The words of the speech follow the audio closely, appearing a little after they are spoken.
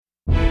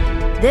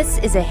This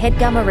is a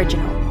HeadGum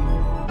original.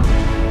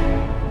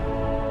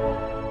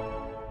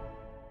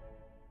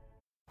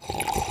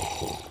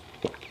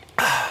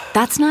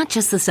 That's not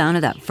just the sound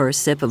of that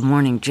first sip of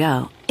Morning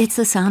Joe. It's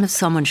the sound of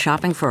someone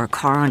shopping for a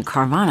car on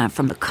Carvana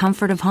from the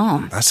comfort of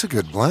home. That's a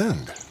good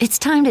blend. It's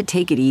time to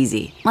take it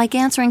easy, like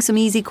answering some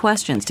easy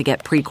questions to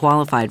get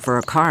pre-qualified for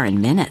a car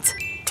in minutes.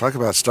 Talk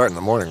about starting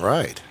the morning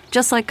right.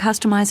 Just like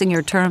customizing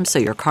your terms so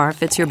your car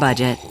fits your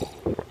budget.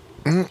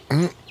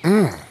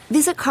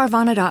 Visit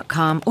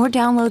Carvana.com or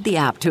download the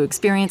app to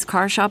experience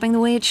car shopping the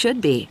way it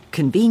should be.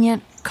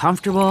 Convenient,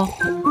 comfortable.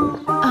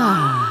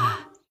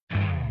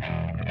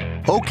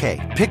 Okay,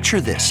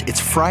 picture this. It's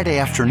Friday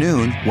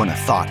afternoon when a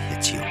thought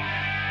hits you.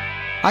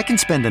 I can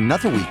spend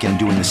another weekend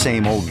doing the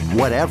same old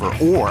whatever,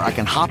 or I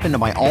can hop into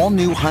my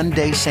all-new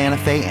Hyundai Santa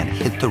Fe and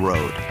hit the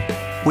road.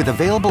 With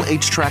available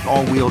H-Track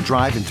all-wheel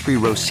drive and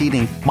 3-row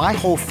seating, my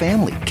whole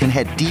family can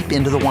head deep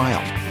into the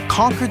wild.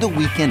 Conquer the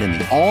weekend in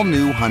the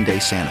all-new Hyundai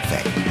Santa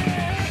Fe.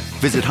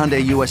 Visit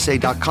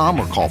HyundaiUSA.com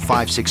or call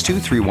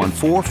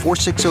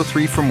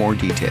 562-314-4603 for more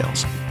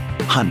details.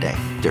 Hyundai,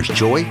 there's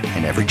joy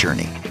in every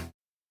journey.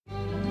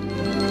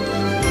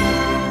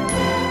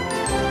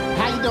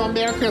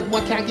 Merry Christmas.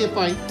 What can I get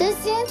for you? Does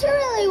Santa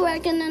really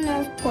work in the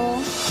North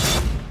Pole?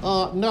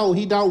 No,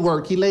 he don't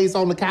work. He lays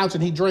on the couch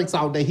and he drinks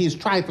all day. He's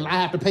trifling. I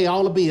have to pay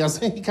all the bills.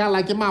 He kind of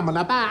like your mama.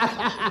 Now, bye.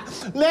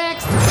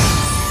 Next.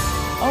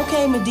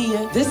 Okay,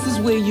 Madea, this is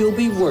where you'll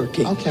be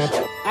working. Okay.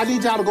 I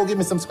need y'all to go get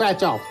me some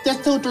scratch off.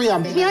 Just 2 or 3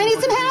 of them. Yeah, I need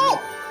some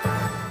help.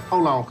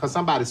 Hold on, because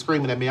somebody's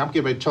screaming at me. I'm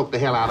getting ready to choke the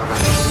hell out of her.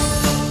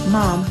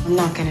 Mom, I'm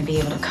not going to be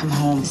able to come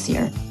home this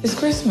year. It's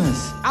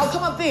Christmas. I'll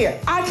come up there.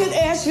 I could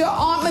ask your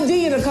Aunt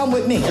Madea to come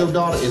with me. Your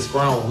daughter is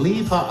grown.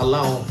 Leave her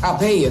alone. I'll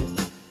pay you.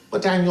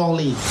 What time you gonna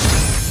leave?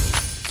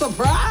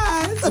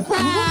 Surprise!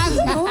 Surprise!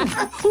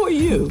 Who are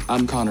you?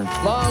 I'm Connor.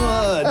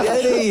 Mama,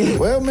 Daddy.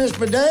 Well, Miss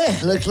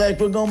Madea, looks like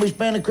we're gonna be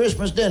spending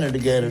Christmas dinner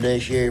together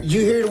this year. Did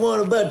you hear the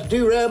one about the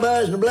 2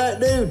 rabbis and the black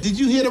dude? Did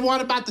you hear the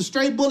one about the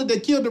stray bullet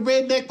that killed the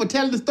redneck for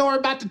telling the story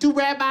about the 2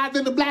 rabbis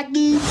and the black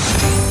dude?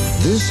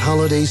 This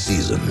holiday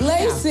season.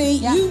 Lacey,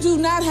 you do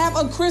not have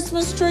a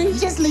Christmas tree?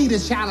 Just leave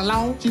this child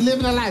alone. She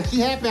living her life. She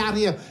happy out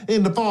here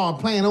in the farm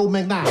playing old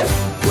McDonald.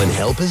 When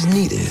help is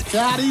needed.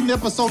 God, these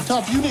nipples so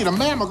tough. You need a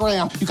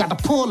mammogram. You got to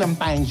pull them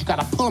things. You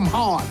got to pull them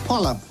hard.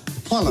 Pull them.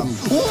 Pull them.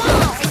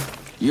 Wow!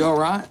 You all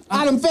right?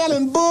 I done fell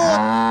in bull.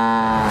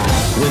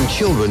 When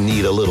children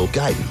need a little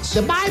guidance.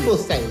 The Bible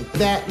says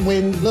that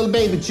when little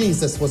baby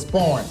Jesus was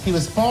born, he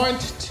was born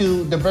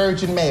to the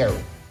Virgin Mary.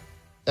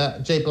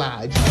 J.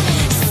 Blige.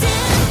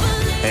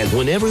 And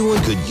when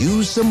everyone could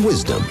use some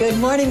wisdom. Good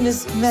morning,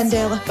 Miss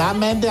Mandela. Not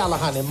Mandela,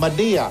 honey.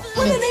 Madea.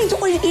 What are they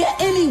doing here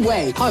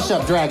anyway? Hush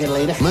up, dragon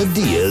lady.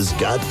 Medea's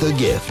got the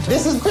gift.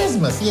 This is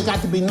Christmas. You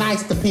got to be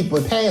nice to people.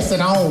 Pass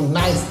it on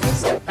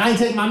niceness. I ain't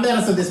take my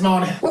medicine this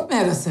morning. What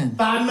medicine?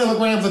 5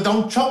 milligrams of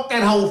don't choke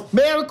that hoe.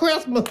 Merry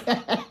Christmas.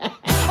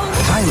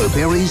 Tyler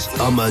Perry's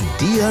A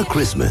Madea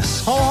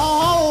Christmas. Ho,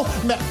 ho,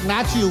 ho.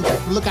 Not you.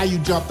 Look how you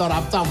jumped on.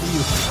 I'm talking to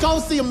you. Go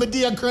see a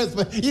Madea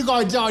Christmas. You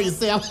gonna enjoy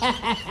yourself.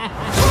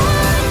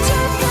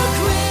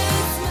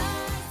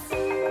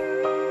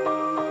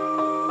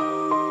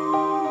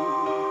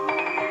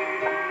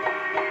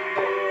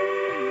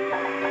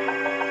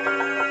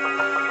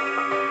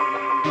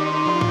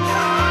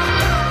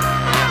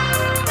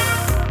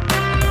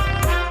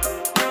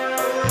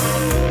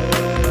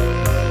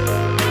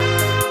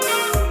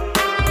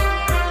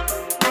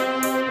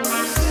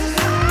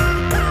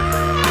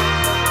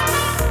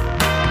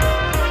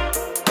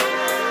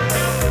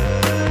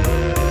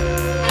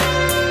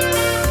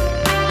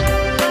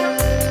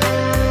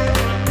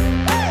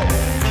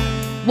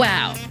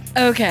 Wow.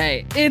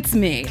 Okay, it's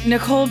me,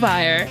 Nicole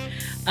Byer.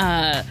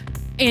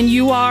 And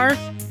you are?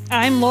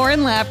 I'm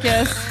Lauren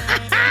Lapkus.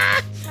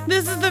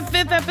 This is the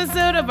 5th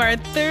episode of our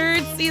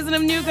 3rd season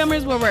of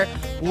Newcomers, where we're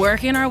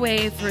working our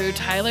way through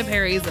Tyler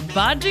Perry's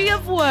body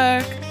of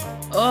work.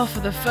 Oh, for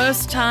the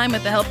first time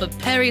with the help of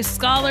Perry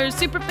scholars,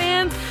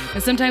 superfans,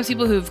 and sometimes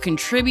people who've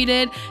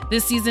contributed.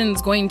 This season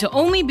is going to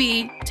only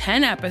be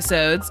 10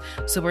 episodes,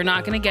 so we're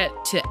not going to get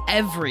to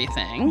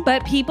everything.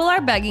 But people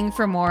are begging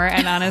for more,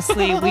 and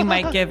honestly, we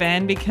might give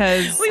in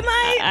because... We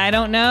might. I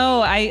don't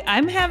know.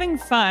 I'm having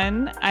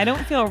fun. I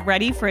don't feel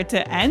ready for it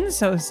to end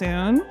so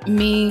soon.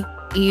 Me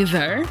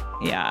either.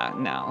 Yeah,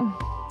 no.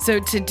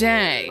 So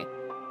today...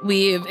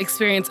 we've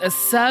experienced a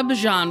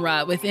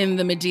subgenre within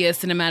the Madea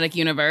cinematic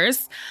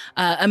universe,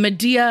 a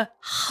Madea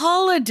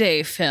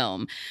holiday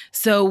film.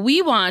 So we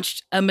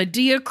watched A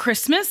Madea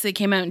Christmas. It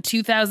came out in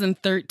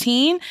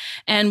 2013,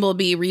 and we'll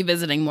be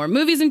revisiting more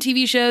movies and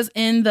TV shows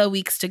in the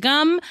weeks to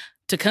come.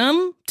 If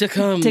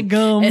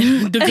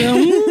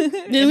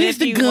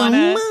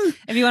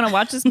you want to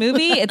watch this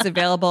movie, it's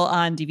available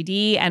on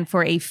DVD and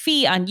for a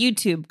fee on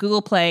YouTube,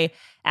 Google Play,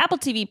 Apple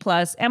TV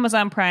Plus,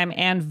 Amazon Prime,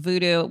 and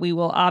Vudu. We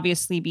will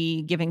obviously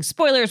be giving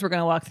spoilers. We're going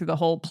to walk through the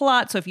whole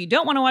plot. So if you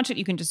don't want to watch it,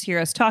 you can just hear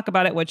us talk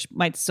about it, which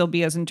might still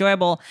be as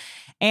enjoyable.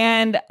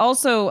 And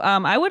also,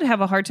 I would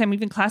have a hard time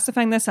even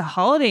classifying this a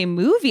holiday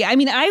movie. I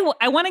mean,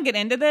 I want to get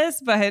into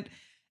this, but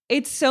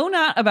It's so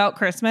not about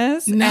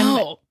Christmas.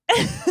 No.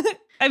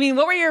 I mean,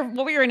 what were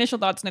your initial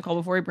thoughts, Nicole,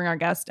 before we bring our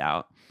guest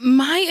out?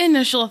 My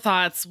initial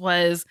thoughts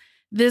was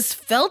this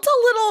felt a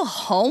little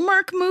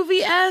Hallmark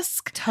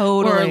movie-esque.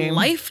 Totally. Or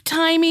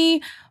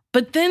Lifetime-y.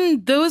 But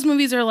then those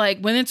movies are like,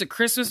 when it's a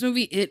Christmas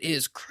movie, it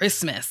is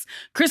Christmas.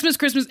 Christmas.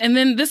 And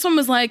then this one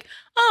was like,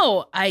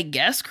 oh, I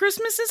guess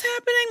Christmas is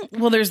happening?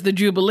 Well, there's the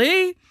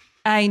Jubilee.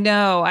 I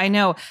know.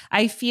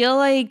 I feel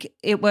like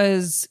it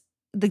was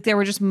like there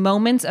were just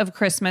moments of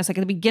Christmas. Like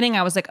at the beginning,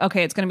 I was like,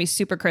 okay, it's going to be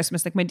super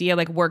Christmas. Like Madea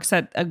like works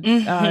at a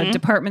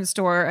department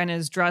store and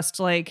is dressed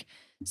like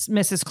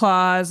Mrs.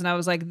 Claus. And I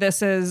was like,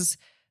 this is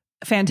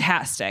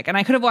fantastic. And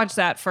I could have watched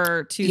that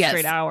for 2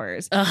 straight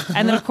hours.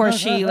 And then of course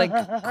she like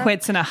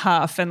quits in a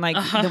huff and like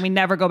then we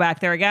never go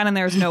back there again. And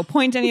there's no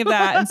point to any of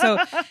that. And so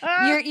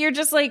you're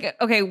just like,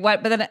 okay,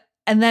 what? But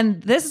then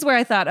this is where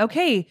I thought,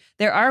 okay,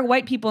 there are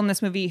white people in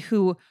this movie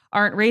who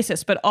aren't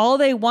racist, but all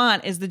they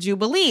want is the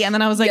Jubilee. And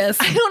then I was like,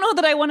 I don't know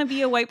that I want to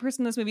be a white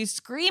person in this movie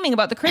screaming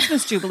about the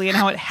Christmas Jubilee and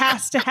how it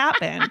has to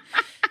happen.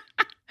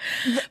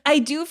 I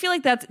do feel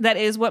like that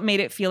is what made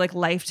it feel like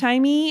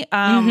Lifetime-y.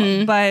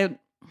 But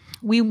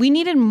we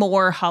needed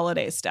more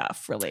holiday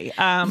stuff, really.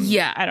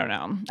 I don't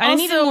know. I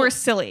needed more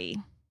silly.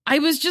 I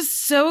was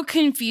just so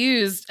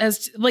confused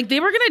as to, like, they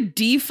were going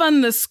to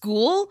defund the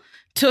school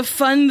to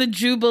fund the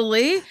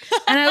Jubilee.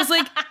 And I was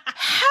like,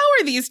 how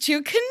are these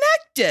two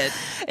connected?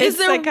 Is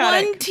there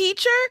psychotic. one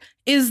teacher?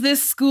 Is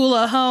this school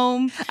a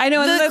home? I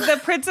know. And the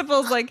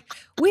principal's like,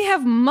 we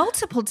have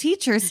multiple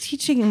teachers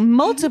teaching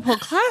multiple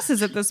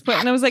classes at this point.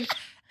 And I was like,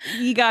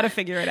 you got to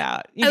figure it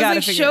out. I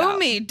was like, show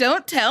me,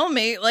 don't tell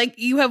me. Like,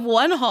 you have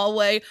one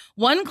hallway,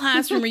 one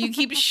classroom where you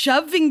keep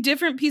shoving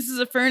different pieces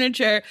of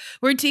furniture.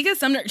 Where Tika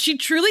Sumner, she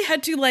truly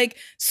had to like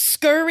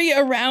scurry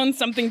around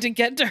something to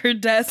get to her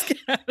desk.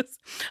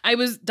 I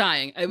was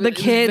dying. The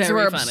kids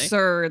were funny.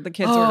 absurd. The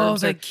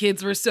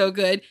kids were so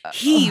good.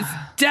 He's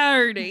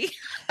dirty.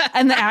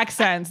 And the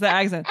accents.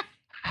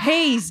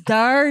 He's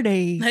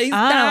dirty. He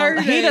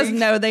doesn't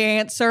know the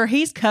answer.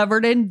 He's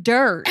covered in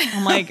dirt.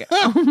 I'm like,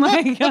 oh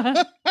my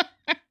God.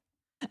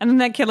 And then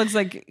that kid looks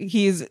like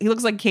he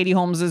looks like Katie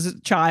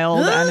Holmes'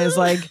 child and is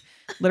like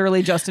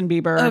literally Justin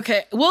Bieber.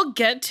 Okay, we'll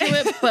get to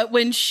it. But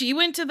when she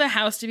went to the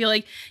house to be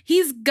like,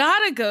 he's got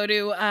to go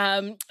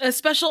to a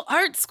special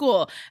art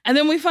school. And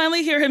then we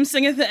finally hear him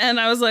sing at the end.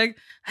 I was like,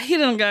 he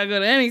don't got to go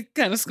to any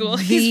kind of school.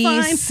 He's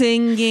fine.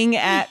 Singing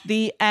at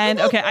the end.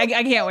 Okay,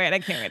 I can't wait.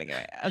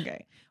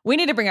 Okay. We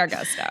need to bring our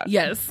guest out.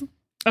 Yes.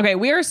 Okay,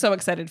 we are so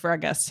excited for our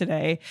guest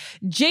today,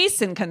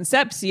 Jason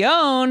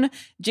Concepcion.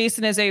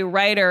 Jason is a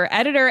writer,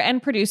 editor,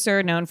 and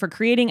producer known for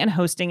creating and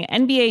hosting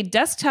NBA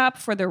Desktop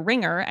for The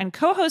Ringer and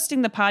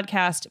co-hosting the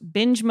podcast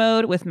Binge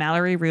Mode with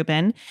Mallory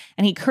Rubin.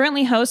 And he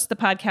currently hosts the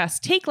podcast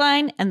Take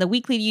Line and the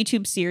weekly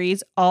YouTube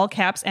series All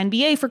Caps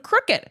NBA for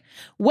Crooked.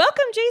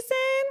 Welcome,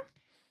 Jason.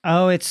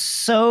 Oh, it's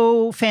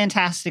so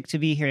fantastic to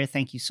be here.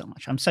 Thank you so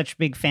much. I'm such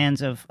big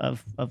fans of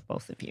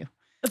both of you.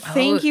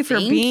 Thank you for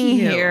being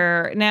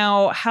here.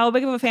 Now, how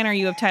big of a fan are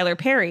you of Tyler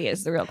Perry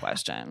is the real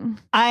question.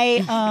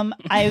 I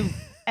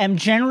am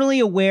generally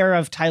aware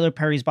of Tyler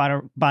Perry's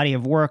body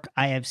of work.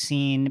 I have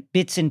seen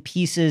bits and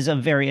pieces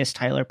of various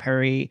Tyler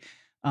Perry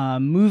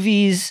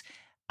movies.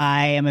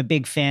 I am a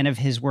big fan of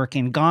his work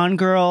in Gone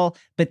Girl,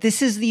 but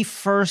this is the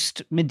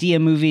first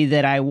Madea movie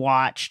that I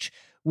watched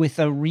with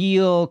a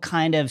real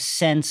kind of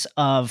sense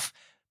of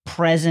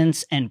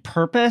presence and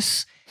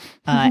purpose,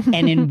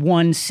 and in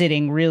one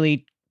sitting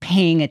really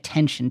paying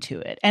attention to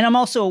it. And I'm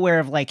also aware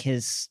of like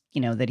his,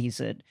 that he's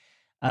a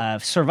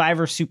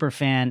Survivor super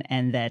fan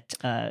and that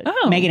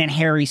Meghan and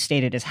Harry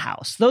stayed at his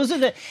house. That's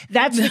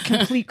the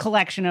complete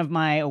collection of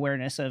my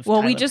awareness of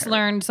Well, Tyler we just Perry.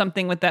 learned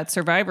something with that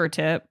Survivor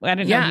tip. I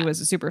didn't know he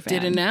was a super fan.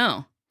 Didn't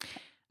know.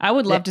 I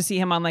would love to see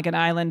him on like an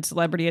Island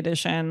Celebrity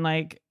Edition.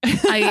 Like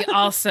I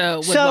also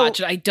would watch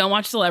it. I don't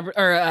watch Survivor,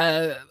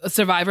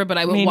 but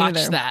I would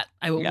watch that.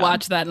 I would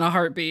watch that in a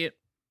heartbeat.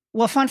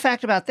 Well, fun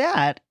fact about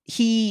that,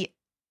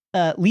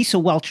 Lisa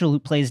Welcher, who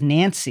plays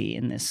Nancy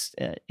in this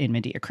in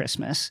Madea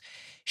Christmas,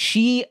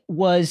 she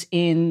was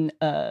in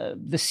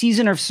the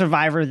season of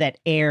Survivor that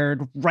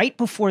aired right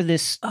before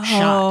this shot.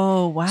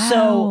 Oh, wow.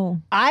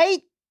 So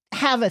I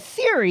have a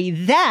theory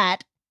that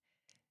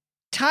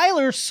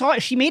Tyler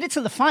she made it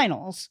to the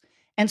finals.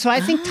 And so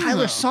I think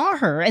Tyler saw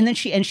her, and then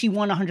she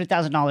won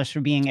 $100,000 for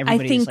being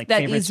everybody's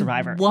favorite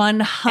Survivor.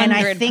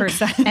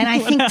 100%. And I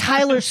think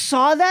Tyler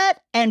saw that,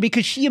 and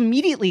because she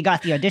immediately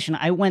got the audition,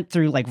 I went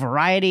through like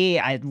Variety,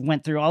 I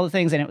went through all the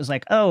things, and it was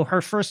like, oh,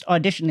 her first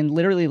audition in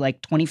literally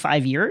like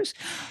 25 years.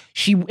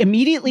 She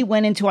immediately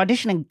went into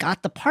audition and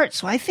got the part.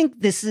 So I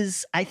think this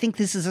is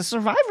a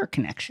Survivor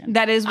connection.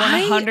 That is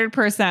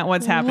 100%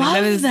 what's happening.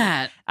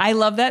 I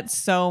love that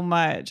so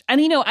much. And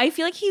I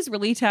feel like he's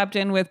really tapped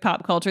in with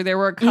pop culture. There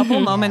were a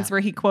couple moments where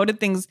he quoted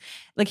things,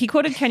 like he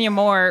quoted Kenya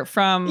Moore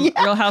from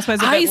Real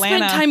Housewives of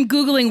Atlanta. I spent time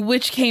Googling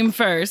which came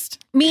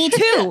first. Me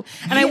too.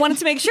 And I wanted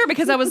to make sure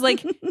because I was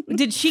like,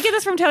 did she get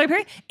this from Tyler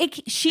Perry?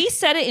 She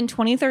said it in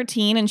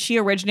 2013 and she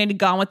originated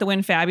Gone with the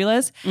Wind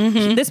Fabulous.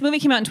 This movie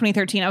came out in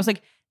 2013. I was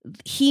like,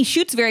 he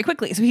shoots very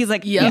quickly. So he's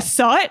like, he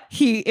saw it,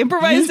 he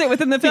improvised it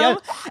within the film,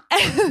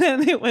 and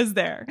then it was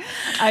there.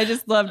 I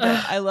just loved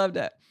it. I loved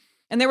it.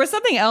 And there was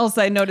something else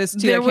I noticed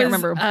too. I can't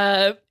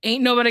remember.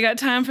 Ain't Nobody Got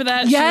Time for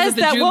That. Yes, she was at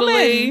the that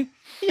Jubilee. woman.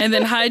 And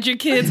then Hide Your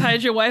Kids,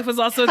 Hide Your Wife was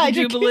also at the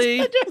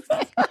Jubilee.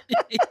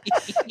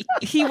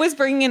 He was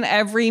bringing in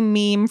every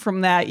meme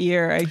from that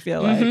year, I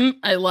feel like.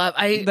 I like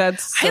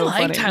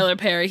funny. Tyler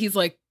Perry. He's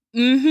like,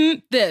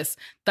 this.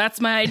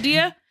 That's my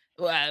idea.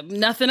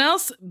 Nothing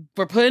else.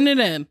 We're putting it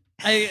in.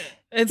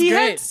 It's he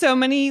great. had so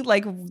many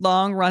like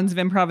long runs of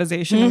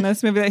improvisation in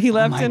this movie that he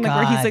left in, like,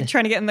 where he's like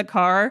trying to get in the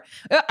car.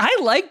 I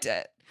liked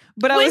it,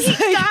 but when I was he like,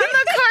 got in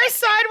the car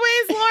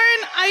sideways,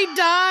 Lauren, I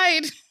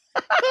died.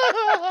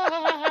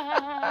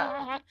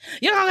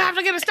 You're gonna have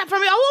to get a step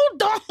from me. Oh,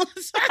 don't.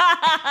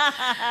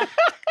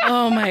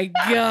 Oh my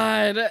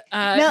God.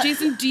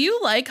 Jason, do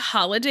you like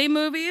holiday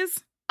movies?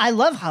 I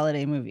love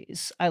holiday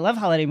movies.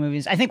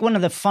 I think one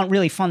of the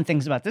really fun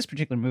things about this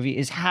particular movie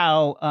is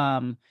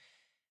how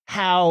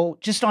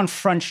just on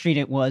Front Street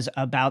it was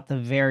about the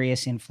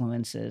various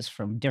influences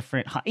from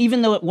different,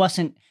 even though it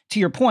wasn't, to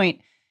your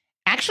point,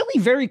 actually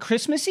very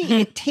Christmassy,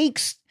 it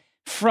takes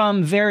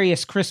from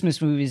various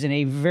Christmas movies in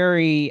a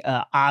very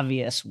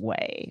obvious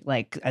way.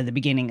 Like at the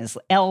beginning is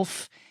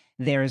Elf.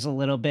 There's a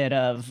little bit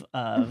of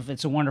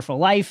It's a Wonderful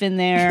Life in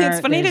there.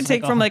 It's funny to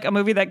take from like a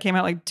movie that came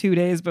out like 2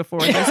 days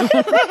before this.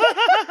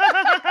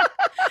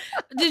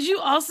 Did you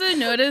also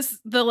notice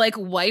the like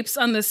wipes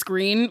on the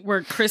screen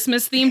were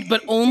Christmas themed,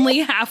 but only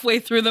halfway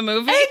through the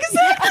movie?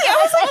 Exactly.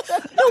 I was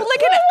like, no,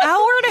 like an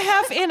hour and a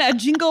half in, a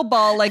jingle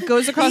ball like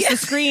goes across the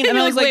screen, and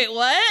I was like, wait,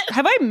 what?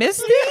 Have I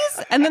missed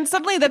these? And then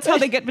suddenly that's how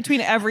they get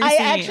between every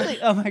scene.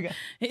 Oh my God.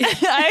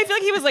 I feel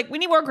like he was like, we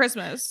need more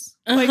Christmas.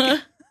 Like.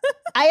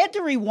 I had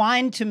to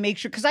rewind to make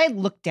sure, because I had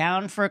looked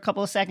down for a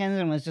couple of seconds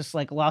and was just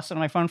like lost on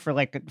my phone for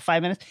like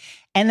 5 minutes.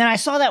 And then I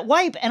saw that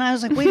wipe and I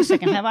was like, wait a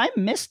second, have I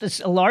missed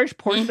a large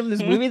portion of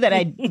this movie that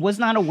I was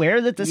not aware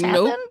that this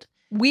happened?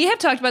 We have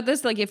talked about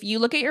this. Like, if you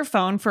look at your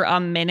phone for a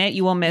minute,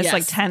 you will miss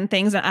like 10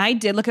 things. And I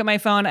did look at my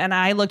phone and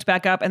I looked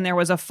back up and there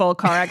was a full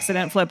car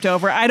accident flipped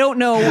over. I don't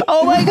know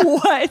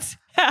what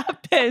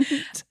happened.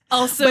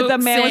 Also, but the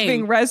man was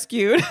being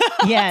rescued.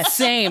 Yes.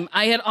 Same.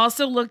 I had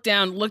also looked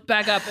down, looked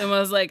back up and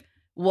was like,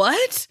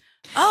 what?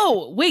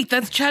 Oh, wait,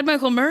 that's Chad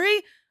Michael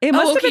Murray? It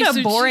must have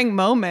been a boring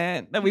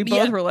moment that we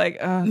both were like,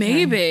 oh,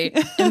 maybe.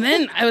 And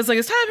then I was like,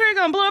 is Tyler Perry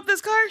going to blow up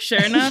this car?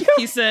 Sure enough,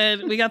 he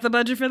said, we got the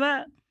budget for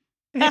that.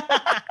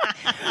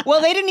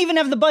 Well, they didn't even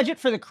have the budget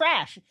for the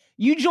crash.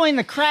 You joined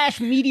the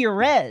crash media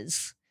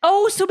res.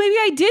 Oh, so maybe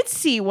I did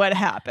see what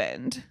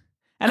happened.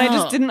 And I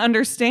just didn't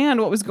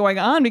understand what was going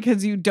on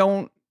because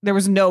there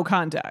was no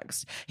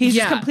context. He's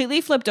just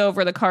completely flipped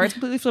over. The car is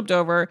completely flipped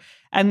over.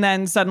 And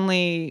then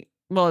suddenly...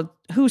 Well,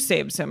 who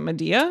saves him?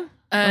 Medea?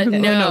 No,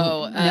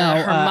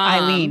 her mom.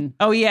 Eileen.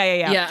 Oh,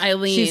 yeah. Yeah,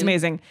 Eileen. She's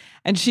amazing.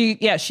 And she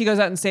goes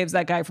out and saves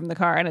that guy from the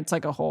car. And it's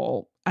like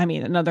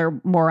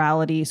another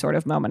morality sort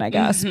of moment, I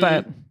guess.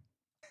 But,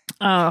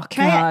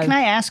 Can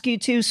I ask you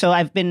too? So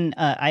I've been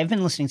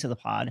listening to the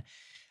pod,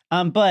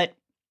 but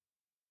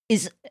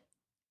is,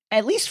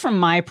 at least from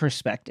my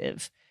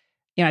perspective,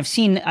 you know, I've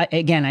seen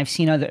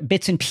other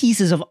bits and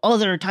pieces of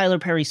other Tyler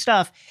Perry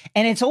stuff,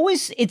 and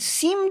it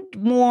seemed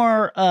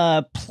more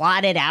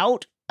plotted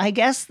out, I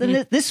guess,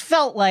 than this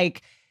felt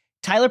like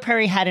Tyler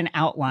Perry had an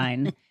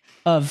outline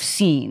of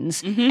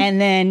scenes,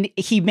 and then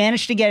he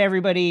managed to get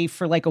everybody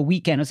for like a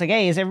weekend. It was like,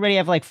 hey, does everybody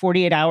have like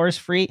 48 hours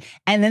free?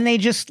 And then they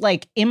just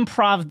like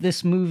improv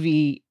this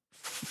movie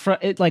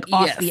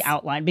off the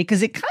outline,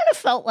 because it kind of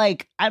felt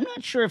like, I'm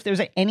not sure if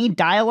there's any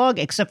dialogue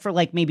except for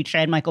like maybe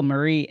Chad Michael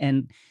Murray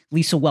and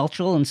Lisa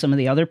Whelchel and some of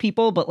the other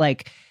people, but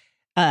like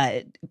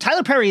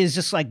Tyler Perry is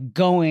just like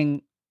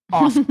going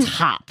off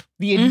top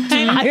the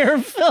entire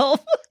film.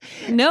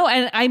 No,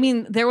 and I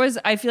mean,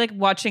 I feel like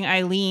watching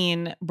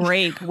Eileen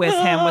break with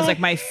him was like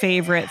my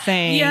favorite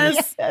thing.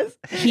 Yes.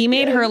 He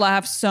made her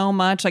laugh so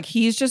much. Like,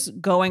 he's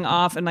just going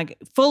off and like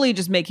fully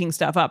just making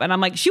stuff up. And I'm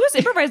like, she was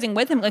improvising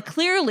with him, like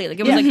clearly. Like,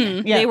 it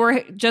was they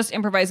were just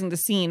improvising the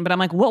scene, but I'm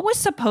like, what was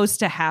supposed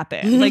to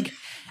happen? Like,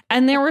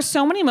 and there were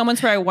so many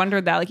moments where I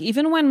wondered that, like,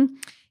 even when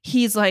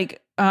he's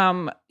like,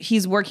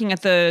 he's working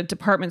at the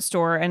department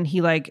store and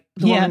he like,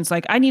 the woman's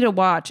like, I need a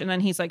watch. And then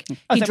he's like,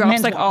 he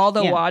drops like all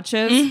the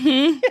watches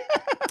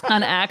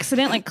on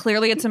accident. Like,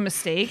 clearly it's a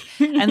mistake.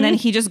 And then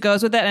he just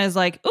goes with it and is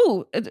like,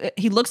 ooh,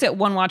 he looks at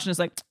one watch and is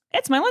like,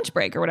 it's my lunch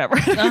break or whatever.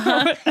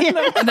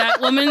 That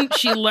woman,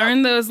 she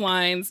learned those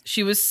lines.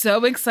 She was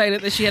so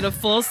excited that she had a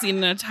full scene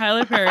in a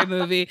Tyler Perry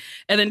movie.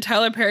 And then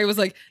Tyler Perry was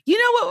like, you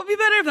know what would be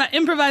better if I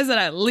improvise that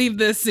I leave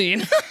this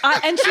scene.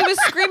 And she was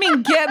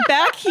screaming, get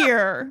back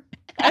here.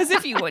 As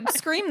if you would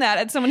scream that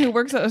at someone who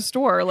works at a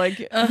store. Like,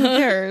 who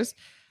cares?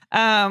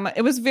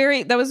 That was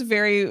very,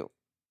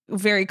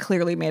 very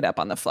clearly made up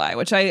on the fly,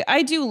 which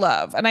I do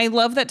love. And I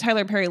love that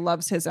Tyler Perry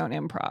loves his own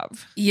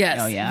improv.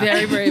 Yes,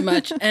 very, very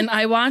much. And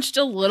I watched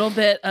a little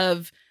bit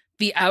of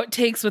the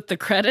outtakes with the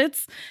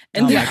credits.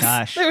 And my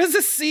gosh. There was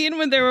a scene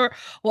when they were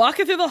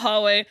walking through the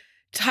hallway.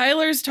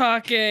 Tyler's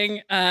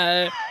talking.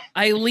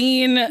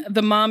 Eileen,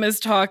 the mom, is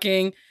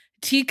talking.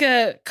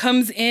 Tika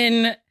comes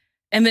in,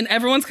 and then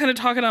everyone's kind of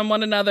talking on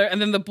one another.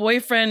 And then the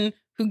boyfriend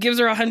who gives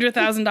her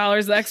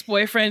 $100,000, the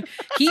ex-boyfriend,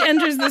 he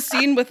enters the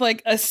scene with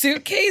like a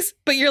suitcase,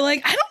 but you're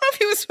like, I don't know if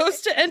he was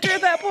supposed to enter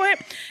at that point.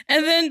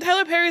 And then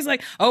Tyler Perry's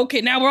like, okay,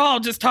 now we're all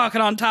just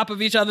talking on top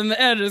of each other and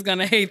the editor's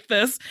gonna hate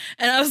this.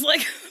 And I was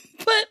like,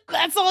 but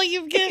that's all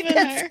you've given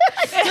her.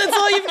 That's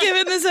all you've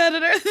given this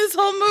editor. This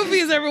whole movie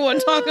is everyone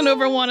talking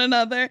over one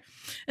another.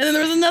 And then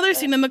there was another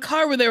scene in the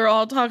car where they were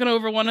all talking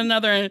over one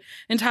another.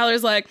 And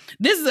Tyler's like,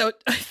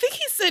 I think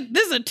he said,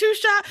 this is a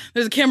 2-shot.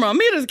 There's a camera on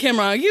me. There's a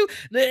camera on you.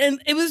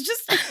 And it was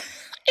just, it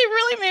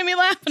really made me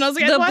laugh. And I was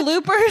like, the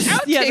bloopers.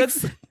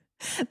 Outtakes. Yeah,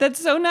 that's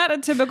so not a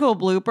typical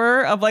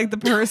blooper of like the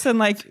person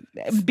like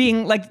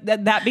being like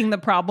that being the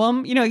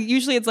problem. You know,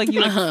 usually it's like you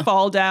like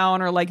fall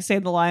down or like say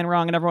the line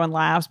wrong and everyone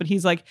laughs. But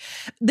he's like,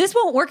 this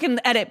won't work in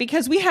the edit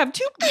because we have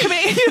two.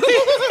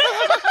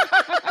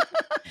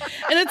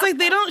 And it's like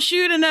they don't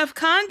shoot enough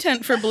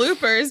content for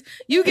bloopers.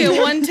 You get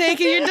one take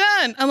and you're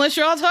done. Unless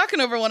you're all talking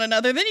over one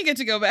another. Then you get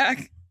to go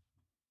back.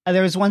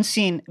 There was one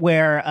scene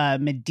where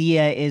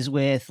Madea is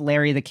with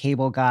Larry the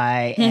Cable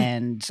Guy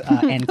and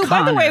Connor.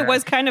 By the way, it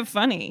was kind of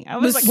funny. I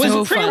was like, it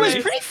was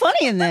pretty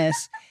funny in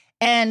this.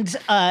 And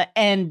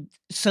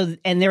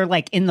they're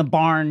like in the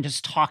barn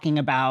just talking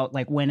about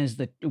like when's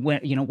the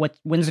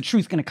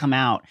truth going to come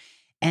out.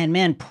 And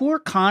man, poor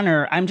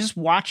Connor, I'm just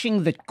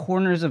watching the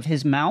corners of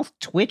his mouth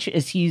twitch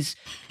as he's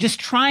just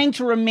trying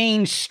to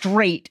remain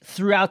straight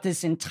throughout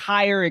this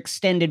entire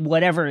extended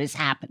whatever is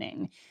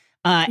happening.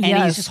 And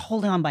he's just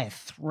holding on by a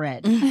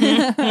thread. Well,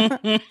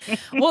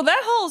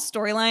 that whole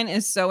storyline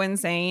is so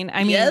insane.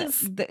 I mean,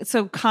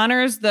 so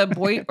Connor's the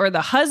boy or the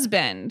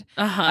husband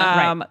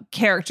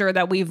character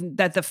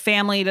that the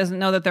family doesn't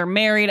know that they're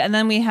married. And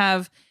then we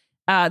have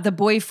the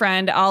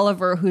boyfriend,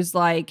 Oliver, who's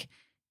like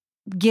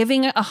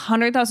giving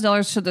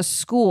 $100,000 to the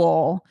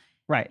school.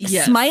 Right.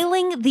 Yes.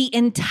 Smiling the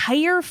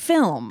entire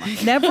film.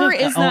 Never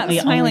is not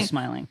smiling. Only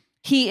smiling.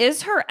 He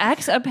is her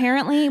ex,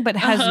 apparently, but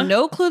has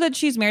no clue that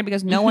she's married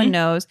because no one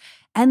knows.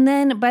 And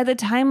then by the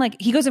time, like,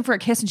 he goes in for a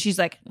kiss and she's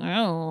like,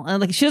 oh.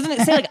 And, like, she doesn't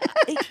say, like,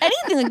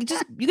 anything. Like,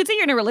 just, you could say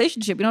you're in a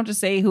relationship. You don't have to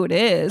say who it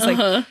is.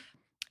 Like,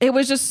 it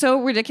was just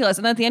so ridiculous.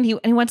 And at the end,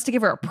 he wants to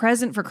give her a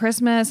present for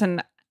Christmas.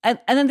 And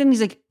then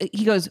he's like,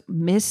 he goes,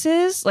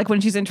 Mrs.? Like,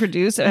 when she's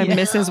introduced,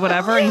 Mrs.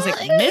 whatever. And he's like,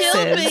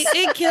 Mrs.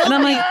 It killed and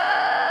I'm like, me.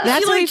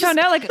 that's how he found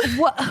out. Like,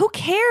 what? Who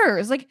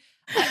cares? Like,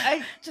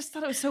 I just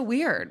thought it was so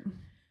weird.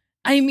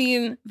 I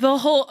mean, the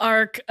whole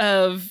arc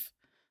of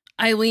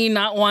Eileen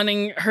not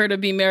wanting her to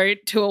be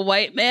married to a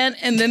white man,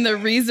 and then the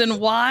reason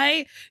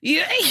why.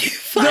 The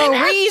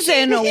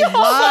reason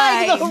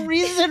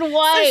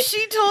why. So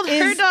she told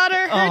her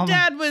daughter her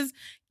dad was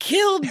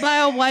killed by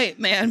a white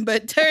man,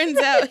 but turns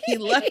out he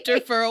left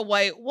her for a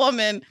white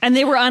woman. And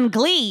they were on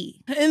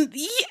Glee. And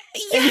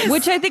yes.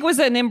 Which I think was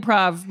an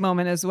improv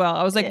moment as well.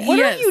 I was like, what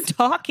are you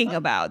talking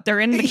about? They're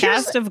in the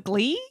cast of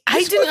Glee?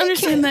 I didn't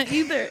understand that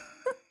either.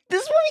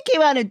 This movie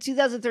came out in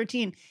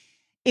 2013.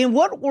 In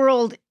what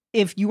world,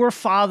 if your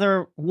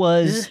father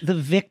was the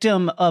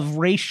victim of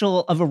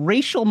a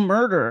racial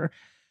murder,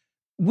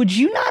 would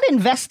you not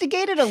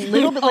investigate it a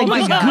little bit?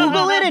 Like,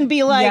 Google it and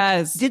be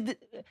like,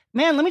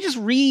 man, let me just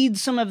read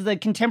some of the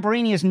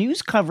contemporaneous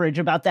news coverage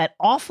about that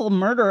awful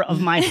murder of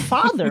my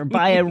father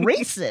by a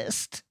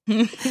racist.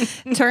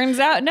 Turns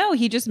out, no,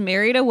 he just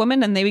married a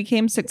woman and they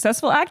became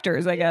successul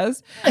actors, I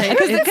guess.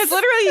 Because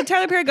literally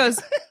Tyler Perry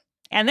goes,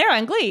 and they're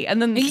on Glee.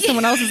 And then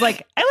someone else is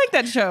like, I like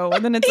that show.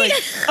 And then it's like,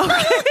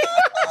 okay.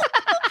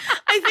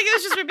 I think it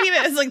was just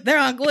repeated. It's like, they're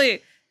on Glee.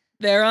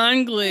 They're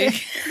on Glee.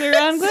 They're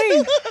on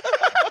Glee.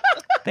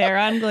 They're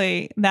on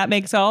Glee. That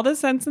makes all the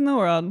sense in the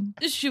world.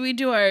 Should we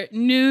do our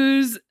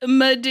news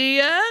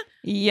Madea?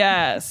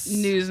 Yes.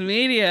 News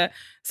media.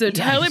 So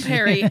Tyler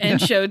Perry and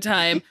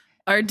Showtime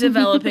are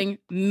developing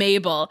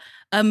Mabel,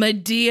 a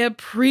Madea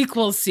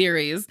prequel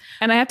series.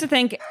 And I have to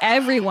thank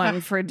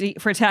everyone for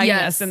tagging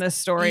us in this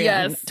story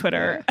on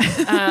Twitter.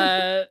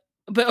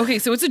 But okay,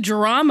 so it's a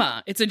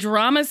drama. It's a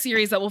drama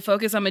series that will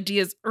focus on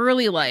Medea's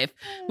early life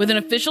with an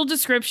official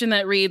description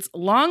that reads,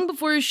 long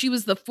before she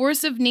was the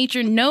force of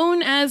nature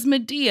known as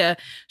Madea,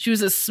 she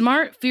was a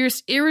smart,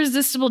 fierce,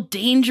 irresistible,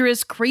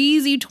 dangerous,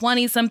 crazy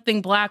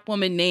 20-something Black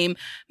woman named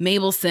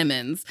Mabel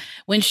Simmons.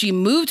 When she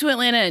moved to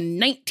Atlanta in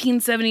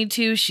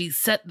 1972, she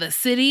set the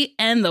city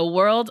and the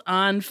world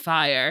on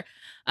fire.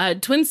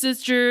 Twin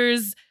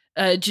sisters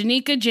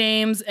Janika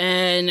James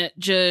and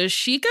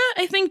Jashika,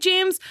 I think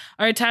James,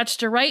 are attached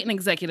to write and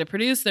executive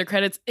produce. Their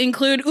credits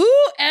include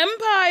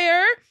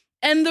Empire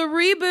and the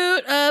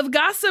reboot of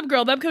Gossip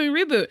Girl, the upcoming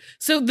reboot.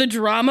 So the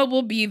drama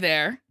will be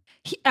there.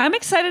 I'm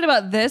excited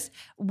about this.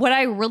 What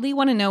I really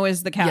want to know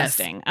is the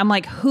casting. Yes. I'm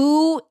like,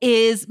 who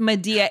is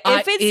Madea?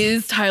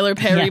 Is Tyler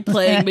Perry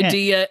playing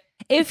Madea?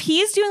 If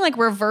he's doing like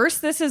reverse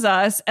This Is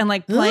Us and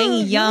like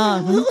playing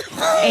young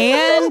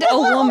and a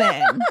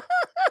woman,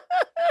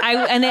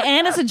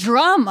 and it's a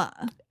drama,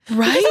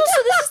 right?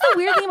 Also, this is the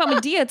weird thing about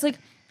Madea. It's like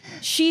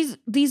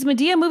these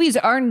Madea movies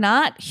are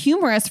not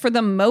humorous for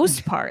the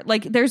most part.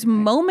 Like there's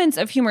moments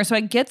of humor. So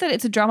I get that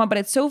it's a drama, but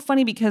it's so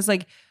funny because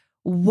like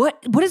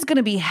what is going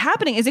to be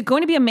happening? Is it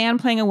going to be a man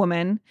playing a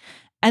woman?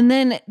 And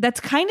then that's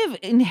kind of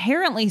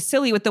inherently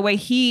silly with the way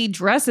he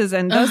dresses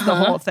and does the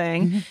whole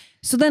thing.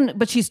 So then,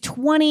 but she's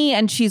 20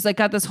 and she's like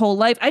got this whole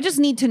life. I just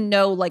need to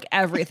know like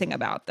everything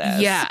about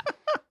this. Yeah.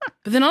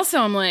 But then also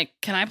I'm like,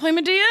 can I play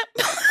Madea?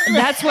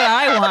 That's what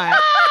I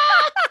want.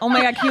 Oh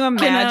my God, can you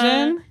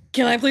imagine?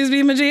 Can I please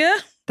be Madea?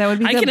 That would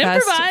be the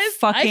best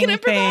fucking I can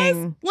improvise.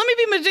 thing. Let me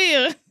be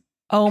Madea.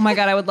 Oh my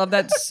God, I would love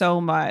that so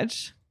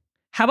much.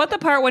 How about the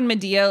part when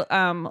Madea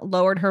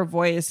lowered her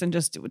voice and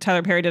just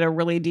Tyler Perry did a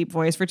really deep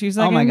voice for 2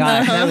 seconds? Oh my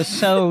gosh, that was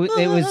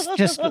it was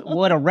just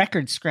what a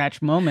record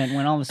scratch moment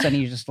when all of a sudden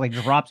he just like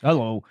drops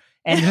hello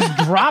and just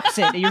drops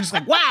it. And you're just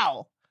like,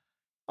 wow.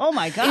 Oh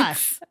my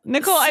gosh.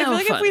 Nicole, I feel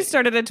like funny. if we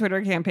started a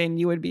Twitter campaign,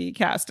 you would be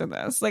cast in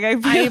this. Like I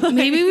feel like...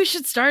 Maybe we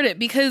should start it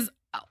because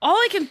all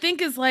I can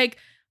think is like,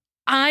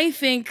 I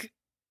think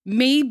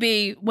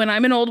maybe when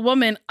I'm an old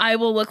woman, I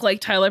will look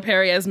like Tyler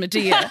Perry as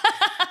Madea.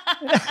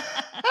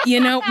 You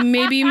know,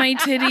 maybe my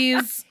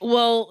titties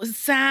will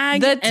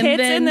sag. The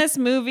tits in this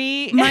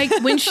movie.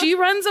 When she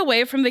runs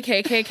away from the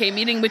KKK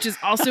meeting, which is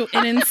also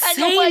an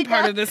insane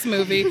part of this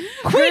movie. Wait,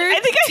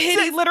 I think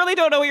I literally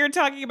don't know what you're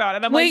talking about.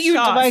 And I'm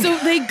shocked. So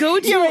they go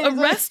to a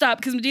rest stop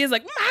because Medea's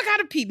like, I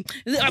gotta pee.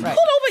 I'm pulled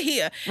over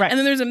here. Right. And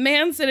then there's a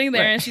man sitting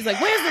there and she's like,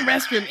 where's the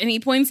restroom? And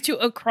he points to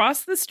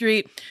across the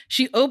street.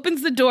 She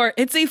opens the door.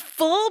 It's a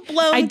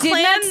full-blown I did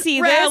not see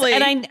rally.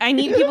 this, and I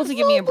need people to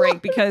give me a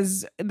break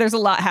because there's a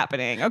lot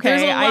happening.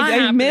 Okay,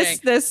 I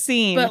missed this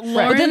scene, but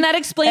then that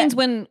explains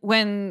when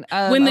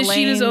the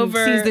sheet is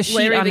over, sees the sheet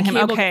Larry, on the him.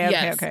 cable,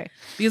 Okay,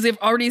 because they've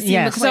already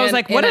seen the so I was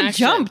like, what a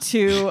action. jump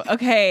to.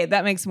 Okay,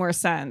 that makes more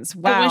sense.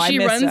 Wow, but when she I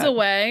missed runs it.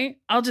 away,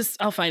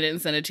 I'll find it and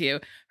send it to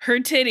you. Her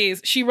titties.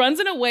 She runs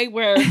in a way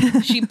where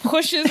she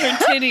pushes her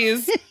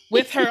titties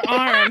with her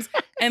arms,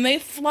 and they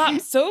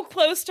flop so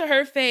close to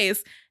her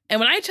face. And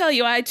when I tell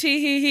you I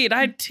tee-hee-heed,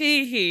 I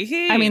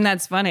tee-hee-hee. I mean,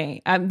 that's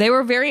funny. They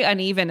were very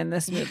uneven in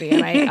this movie.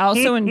 And I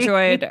also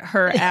enjoyed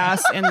her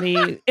ass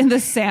in the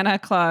Santa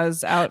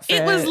Claus outfit.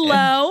 It was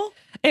low.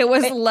 It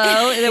was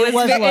low. It was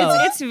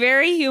low. It's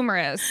very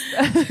humorous.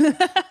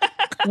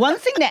 One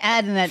thing to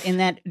add in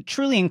that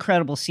truly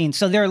incredible scene.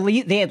 So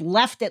they had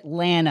left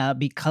Atlanta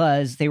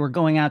because they were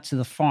going out to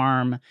the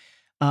farm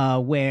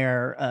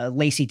where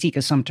Lacey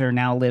Tika Sumter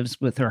now lives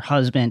with her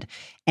husband.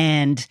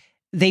 And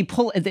they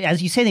pull,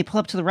 as you say, they pull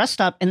up to the rest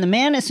stop, and the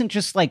man doesn't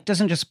just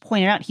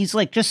point it out. He's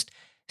like just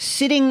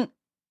sitting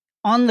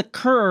on the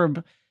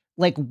curb,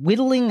 like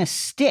whittling a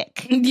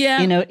stick.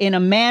 Yeah, in a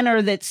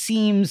manner that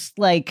seems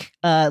like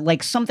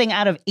something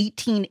out of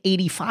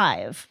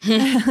 1885.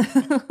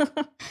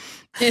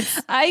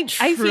 I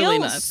feel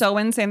nuts. so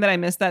insane that I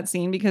missed that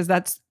scene because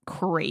that's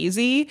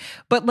crazy.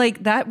 But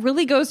like that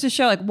really goes to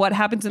show like what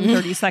happens in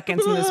 30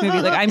 seconds in this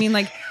movie. Like I mean,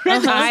 like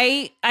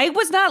I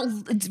was not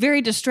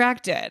very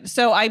distracted,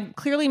 so I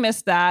clearly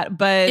missed that.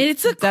 But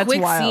it's a that's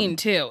quick wild. scene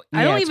too.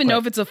 I don't even know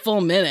if it's a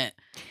full minute.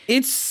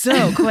 It's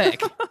so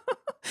quick.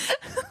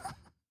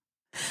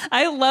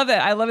 I love it.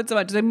 I love it so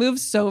much. They move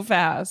so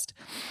fast.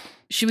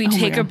 Should we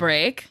take a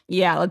break?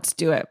 Yeah, let's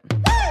do it.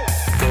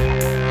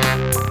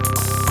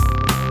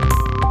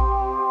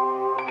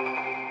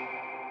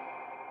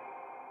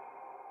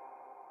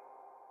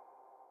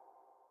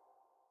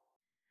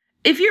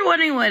 If you're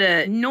wondering what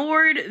a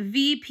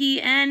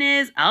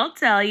NordVPN is, I'll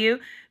tell you.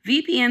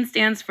 VPN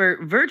stands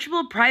for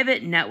Virtual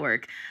Private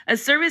Network, a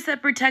service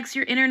that protects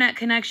your internet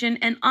connection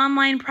and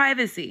online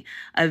privacy.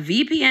 A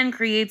VPN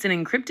creates an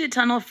encrypted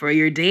tunnel for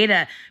your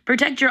data,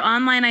 protect your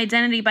online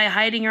identity by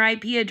hiding your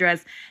IP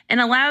address,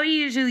 and allow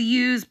you to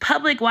use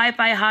public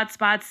Wi-Fi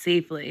hotspots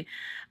safely.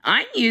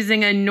 I'm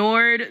using a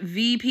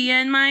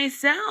NordVPN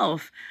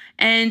myself.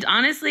 And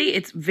honestly,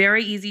 it's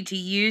very easy to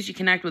use. You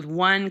connect with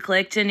one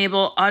click to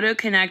enable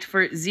auto-connect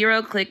for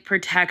zero-click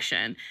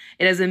protection.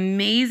 It has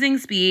amazing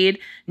speed.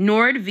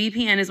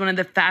 NordVPN is one of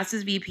the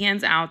fastest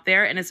VPNs out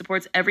there, and it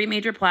supports every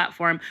major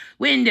platform: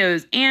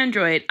 Windows,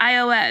 Android,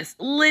 iOS,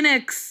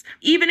 Linux,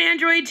 even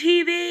Android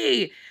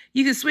TV.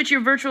 You can switch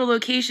your virtual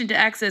location to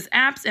access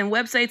apps and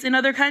websites in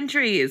other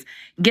countries.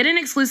 Get an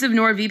exclusive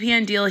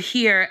NordVPN deal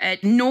here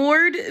at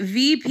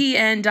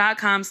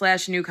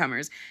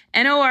nordvpn.com/newcomers.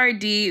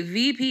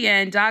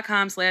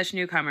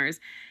 nordvpn.com/newcomers.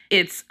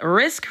 It's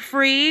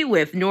risk-free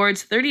with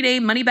Nord's 30-day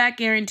money-back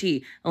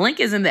guarantee. The link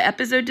is in the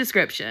episode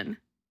description.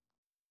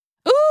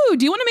 Ooh,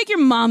 do you want to make your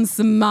mom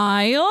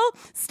smile?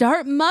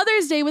 Start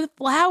Mother's Day with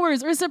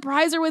flowers or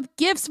surprise her with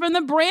gifts from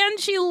the brand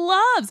she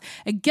loves.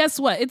 And guess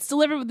what? It's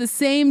delivered with the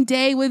same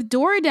day with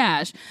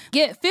DoorDash.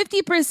 Get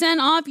 50%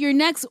 off your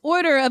next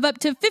order of up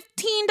to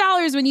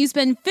 $15 when you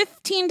spend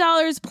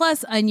 $15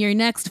 plus on your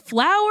next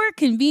flower,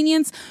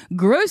 convenience,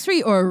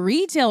 grocery, or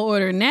retail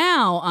order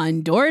now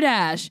on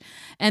DoorDash.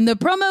 And the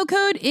promo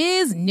code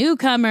is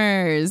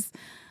Newcomers.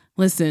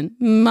 Listen,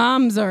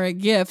 moms are a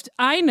gift.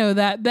 I know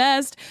that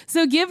best.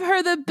 So give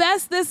her the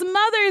best this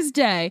Mother's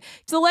Day.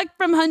 Select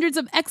from hundreds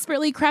of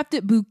expertly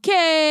crafted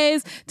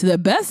bouquets to the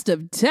best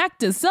of tech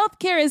to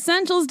self-care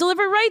essentials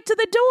delivered right to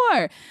the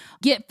door.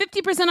 Get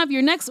 50% off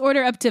your next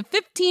order up to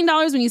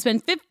 $15 when you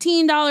spend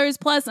 $15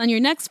 plus on your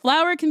next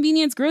flower,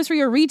 convenience,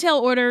 grocery, or retail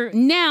order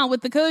now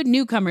with the code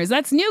NEWCOMERS.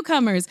 That's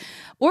NEWCOMERS.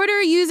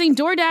 Order using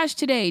DoorDash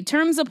today.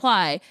 Terms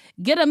apply.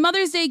 Get a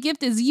Mother's Day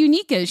gift as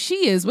unique as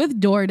she is with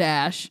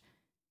DoorDash.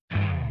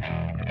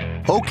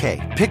 Okay,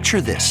 picture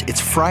this.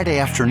 It's Friday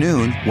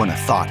afternoon when a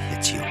thought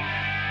hits you.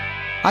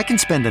 I can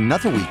spend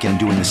another weekend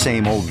doing the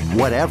same old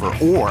whatever,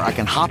 or I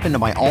can hop into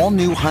my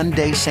all-new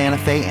Hyundai Santa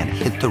Fe and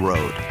hit the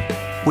road.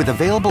 With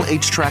available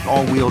H-Track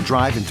all-wheel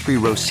drive and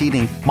 3-row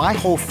seating, my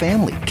whole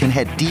family can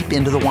head deep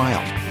into the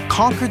wild.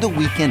 Conquer the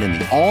weekend in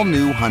the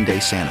all-new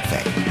Hyundai Santa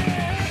Fe.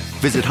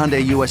 Visit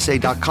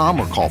HyundaiUSA.com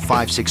or call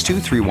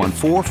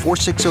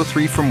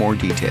 562-314-4603 for more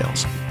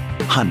details.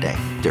 Hyundai,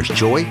 there's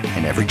joy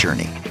in every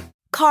journey.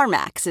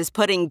 CarMax is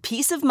putting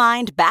peace of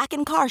mind back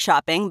in car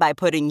shopping by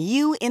putting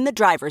you in the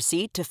driver's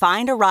seat to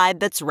find a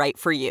ride that's right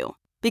for you.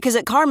 Because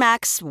at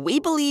CarMax, we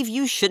believe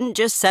you shouldn't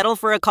just settle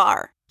for a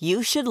car.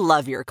 You should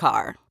love your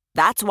car.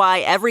 That's why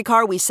every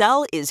car we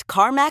sell is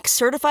CarMax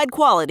certified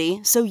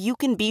quality, so you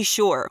can be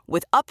sure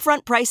with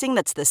upfront pricing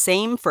that's the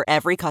same for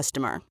every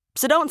customer.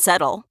 So don't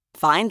settle.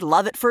 Find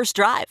love at first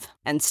drive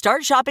and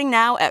start shopping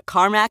now at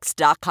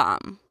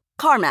CarMax.com.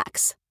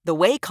 CarMax, the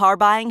way car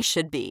buying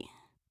should be.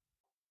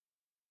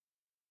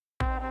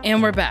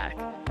 And we're back.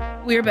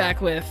 We're back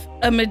with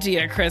A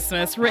Madea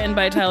Christmas, written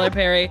by Tyler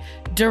Perry,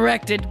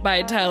 directed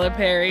by Tyler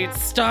Perry,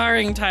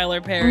 starring Tyler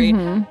Perry.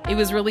 Mm-hmm. It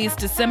was released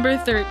December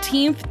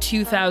 13th,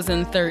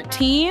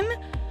 2013.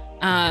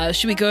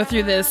 Should we go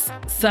through this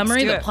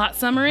summary, the plot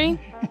summary?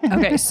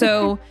 Okay,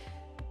 so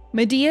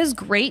Medea's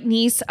great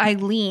niece,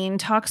 Eileen,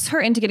 talks her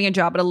into getting a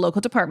job at a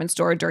local department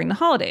store during the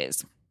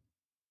holidays.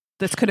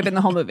 This could have been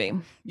the whole movie.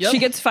 Yep. She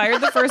gets fired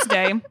the first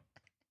day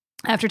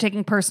after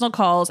taking personal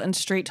calls and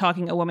straight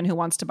talking a woman who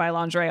wants to buy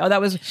lingerie. Oh,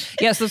 that was,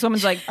 yes, this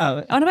woman's like, I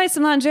want to buy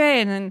some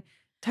lingerie. And then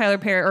Tyler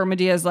Perry or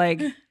Medea's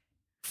like,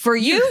 for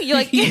you? You're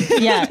like,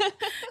 yeah.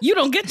 You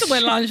don't get to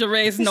wear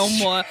lingeries no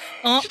more.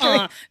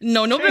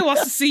 No, nobody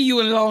wants to see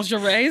you in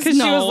lingerie. Because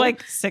she was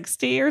like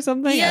 60 or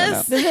something.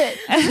 Yes.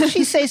 Didn't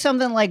she say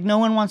something like, no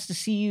one wants to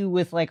see you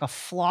with like a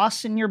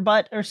floss in your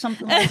butt or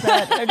something like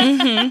that?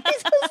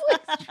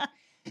 Mm-hmm.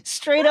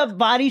 Straight up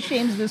body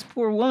shames this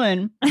poor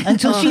woman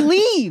until she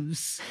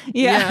leaves.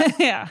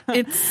 Yeah.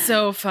 It's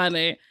so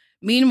funny.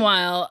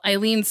 Meanwhile,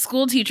 Eileen's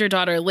school teacher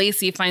daughter,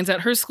 Lacey, finds out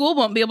her school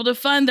won't be able to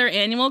fund their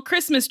annual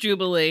Christmas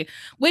Jubilee,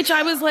 which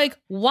I was like,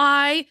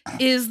 why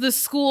is the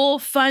school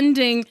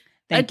funding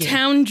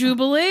town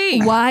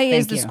Jubilee? Why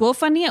is the school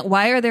funding it?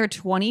 Why are there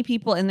 20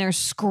 people in there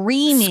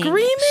screaming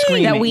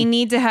that we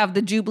need to have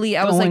the Jubilee?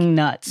 I was like,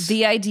 nuts.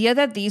 The idea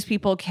that these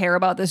people care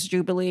about this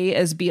Jubilee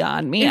is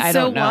beyond me. It's I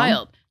don't know.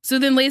 Wild. So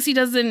then Lacey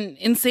does an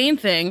insane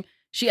thing.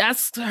 She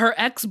asks her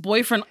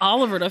ex-boyfriend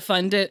Oliver to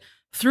fund it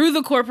through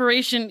the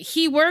corporation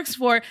he works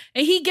for,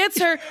 and he gets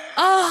her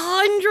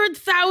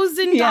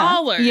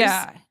 $100,000.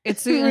 Yeah,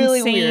 it's an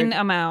really insane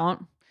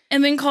amount.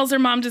 And then calls her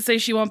mom to say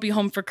she won't be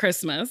home for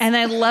Christmas. And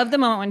I love the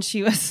moment when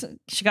she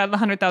got the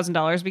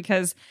 $100,000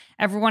 because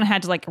everyone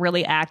had to like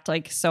really act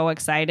like so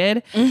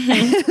excited.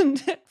 Mm-hmm.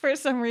 And for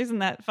some reason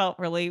that felt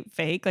really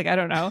fake. Like, I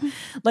don't know.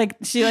 Like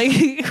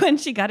she when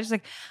she got it, she's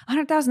like,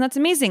 100,000, that's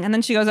amazing. And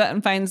then she goes out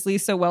and finds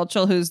Lisa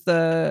Welchel, who's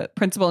the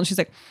principal. And she's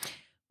like,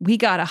 we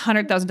got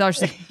 $100,000.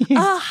 She's like,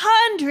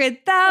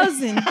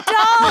 $100,000?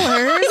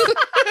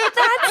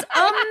 That's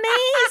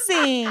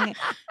amazing.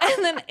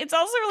 And then it's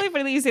also really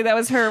funny that you say that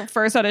was her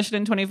first audition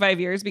in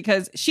 25 years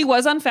because she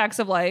was on Facts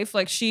of Life.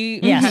 Like she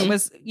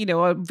was,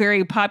 a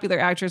very popular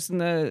actress in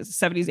the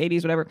 70s,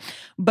 80s, whatever.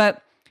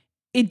 But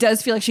it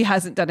does feel like she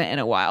hasn't done it in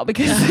a while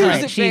because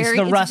it's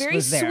very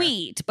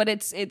sweet, but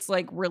it's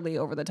like really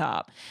over the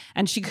top.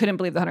 And she couldn't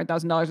believe the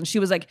 $100,000, and she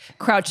was like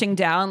crouching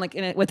down, like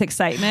in it with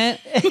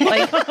excitement,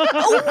 like,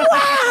 oh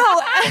wow,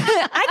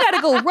 I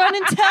gotta go run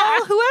and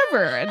tell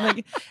whoever, and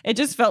like it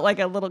just felt like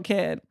a little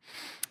kid.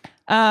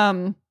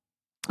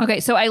 Okay,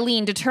 so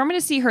Eileen,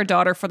 determined to see her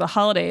daughter for the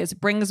holidays,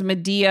 brings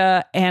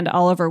Madea and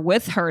Oliver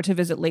with her to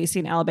visit Lacey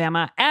in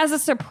Alabama as a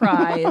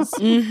surprise.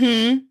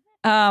 Mm-hmm.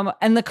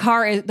 And the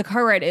car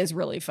ride is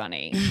really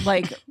funny.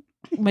 Like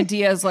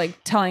Medea's like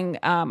telling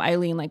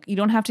Eileen, like, you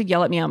don't have to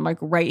yell at me. I'm like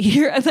right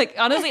here. It's like,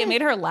 honestly, it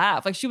made her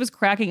laugh. Like she was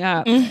cracking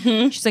up.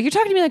 Mm-hmm. She's like, you're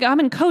talking to me like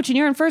I'm in coach and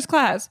you're in first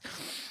class.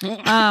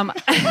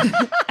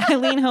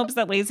 Eileen hopes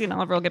that Lacey and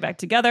Oliver will get back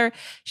together.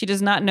 She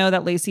does not know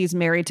that Lacey is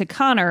married to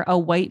Connor, a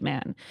white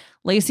man.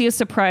 Lacey is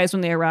surprised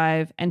when they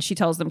arrive, and she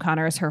tells them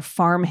Connor is her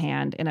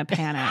farmhand in a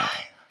panic.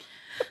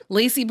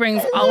 Lacey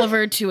brings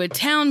Oliver to a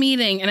town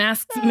meeting and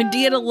asks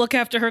Madea to look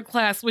after her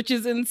class, which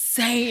is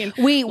insane.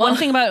 Wait, one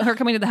thing about her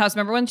coming to the house.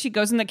 Remember when she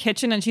goes in the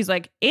kitchen and she's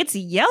like, it's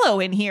yellow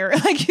in here?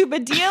 Like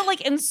Madea like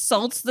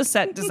insults the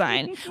set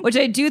design, which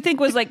I do think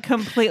was like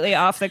completely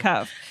off the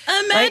cuff.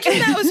 Imagine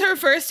that was her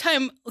first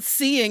time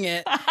seeing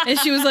it. And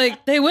she was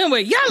like, they went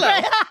with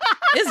yellow.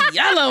 It's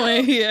yellow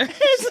in here.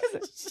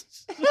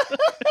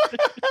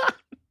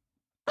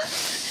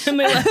 And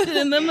they left it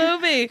in the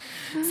movie.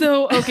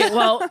 So, okay,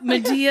 well,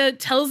 Madea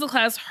tells the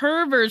class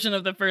her version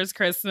of the first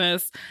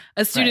Christmas.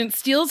 A student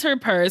steals her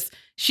purse.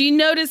 She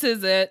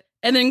notices it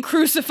and then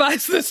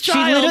crucifies this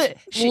child.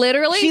 She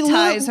literally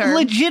ties her.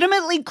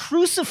 Legitimately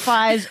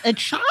crucifies a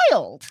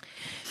child.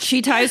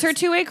 She ties her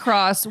to a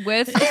cross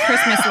with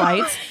Christmas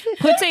lights,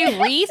 puts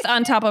a wreath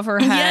on top of her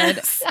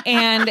head,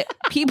 and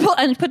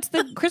puts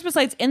the Christmas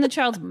lights in the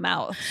child's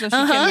mouth so she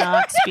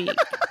cannot speak.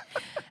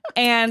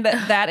 And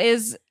that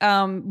is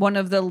one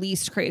of the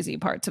least crazy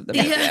parts of the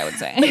movie, I would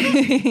say.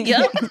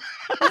 Yep.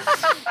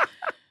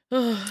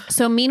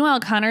 So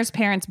meanwhile, Connor's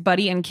parents,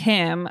 Buddy and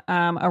Kim,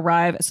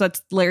 arrive. So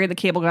that's Larry the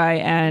Cable Guy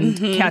and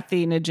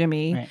Kathy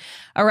Najimy,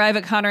 arrive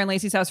at Connor and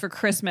Lacey's house for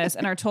Christmas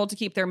and are told to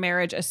keep their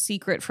marriage a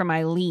secret from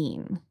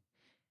Eileen.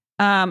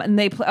 And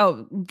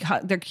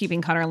they're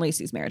keeping Connor and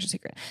Lacey's marriage a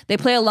secret. They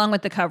play along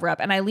with the cover up,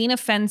 and Eileen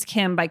offends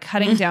Kim by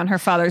cutting down her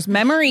father's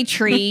memory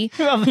tree,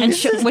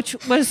 which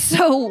was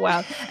so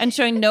wild, and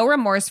showing no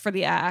remorse for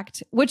the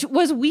act, which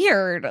was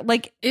weird.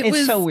 Like it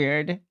was so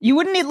weird. You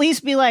wouldn't at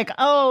least be like,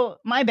 "Oh,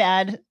 my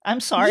bad.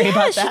 I'm sorry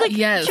about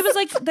that." She was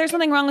like, "There's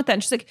something wrong with that."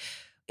 And she's like,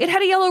 "It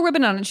had a yellow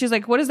ribbon on it." She's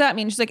like, "What does that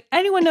mean?" She's like,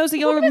 "Anyone knows a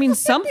yellow ribbon means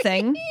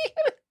something."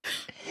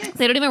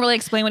 They don't even really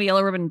explain what a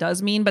yellow ribbon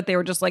does mean, but they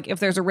were just like,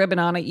 if there's a ribbon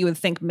on it, you would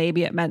think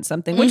maybe it meant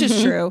something, which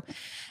is true.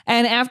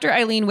 And after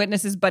Eileen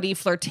witnesses Buddy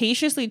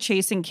flirtatiously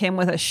chasing Kim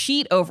with a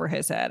sheet over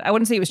his head, I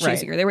wouldn't say he was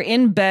chasing her. They were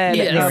in bed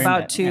and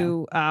about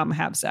to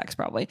have sex,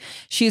 probably.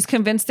 She's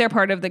convinced they're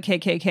part of the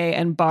KKK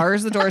and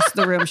bars the doors to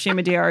the room she and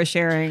Madea are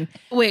sharing.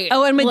 Wait.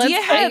 Oh, and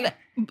Madea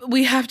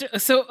we have to.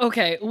 So,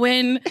 okay.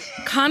 When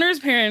Connor's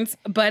parents,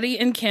 Buddy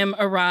and Kim,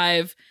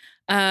 arrive,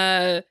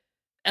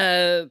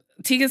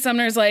 Tika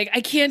Sumner's like,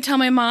 I can't tell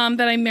my mom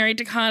that I'm married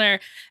to Connor.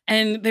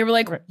 And they were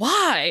like,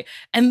 why?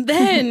 And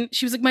then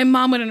she was like, my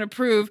mom wouldn't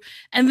approve.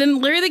 And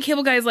then Larry the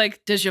Cable Guy is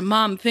like, does your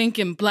mom think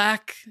in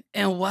black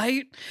and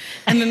white?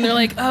 And then they're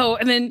like, oh.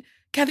 And then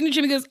Kathy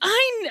Najimy goes,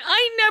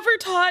 I never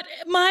taught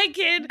my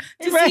kid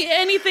to see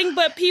anything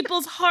but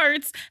people's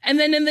hearts. And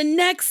then in the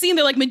next scene,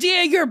 they're like,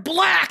 Madea, you're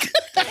black.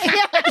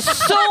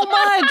 So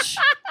much.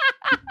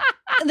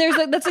 There's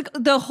like, that's like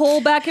the whole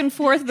back and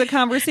forth of the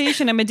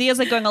conversation. And Medea's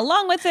like going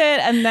along with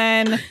it. And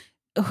then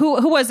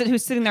who was it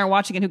who's sitting there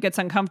watching it who gets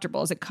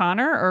uncomfortable? Is it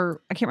Connor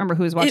or I can't remember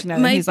who was watching that.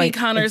 Might he's be like,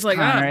 Connor's like,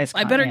 Connor,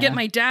 I better get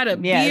my dad a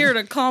beer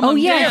to calm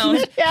him down.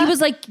 He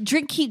was like,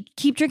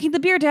 keep drinking the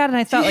beer, Dad. And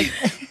I thought like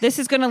this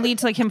is going to lead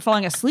to like him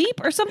falling asleep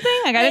or something.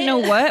 Like I didn't know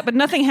what, but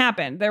nothing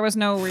happened. There was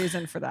no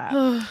reason for that.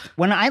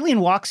 When Eileen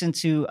walks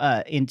into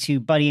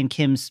Buddy and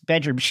Kim's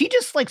bedroom, she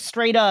just like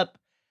straight up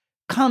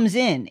comes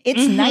in.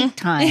 It's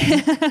nighttime.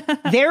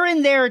 They're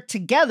in there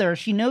together.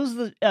 She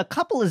knows a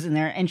couple is in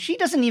there, and she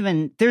doesn't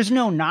even. There's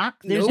no knock.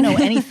 There's no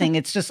anything.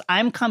 It's just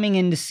I'm coming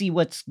in to see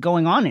what's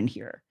going on in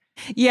here.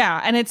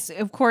 Yeah, and it's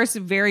of course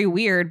very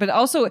weird, but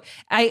also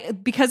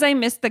because I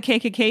missed the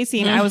KKK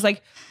scene, I was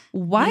like,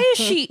 why is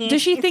she?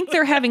 Does she think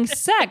they're having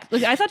sex?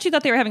 Like, I thought she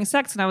thought they were having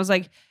sex, and I was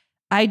like,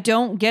 I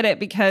don't get it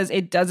because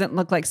it doesn't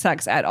look like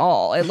sex at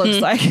all. It looks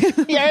like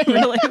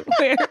really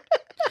weird.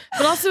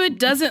 But also, it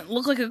doesn't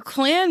look like a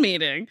Klan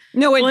meeting.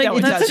 No,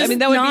 it does. I mean,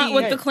 that would not be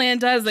what the Klan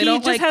does. They he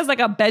don't just has like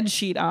a bed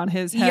sheet on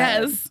his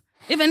head. Yes.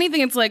 If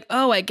anything, it's like,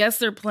 oh, I guess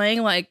they're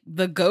playing like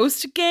the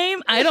ghost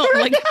game. I don't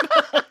like.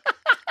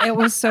 It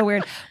was so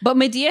weird. But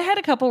Madea had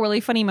a couple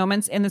really funny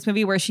moments in this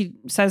movie where she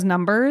says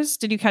numbers.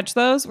 Did you catch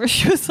those? Where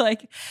she was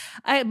like,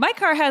 my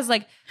car has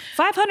like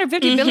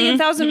 550 billion,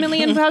 1,000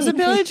 million, 1,000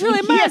 billion,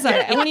 trillion miles on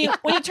it. And when you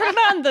turn it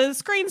on, the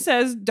screen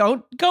says,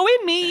 don't go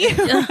in me.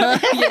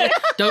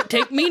 Don't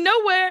take me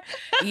nowhere.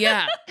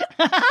 Yeah.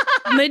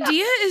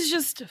 Madea is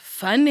just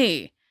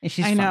funny.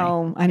 I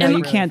know. You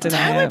and can't deny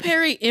Tyler it.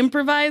 Perry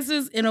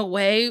improvises in a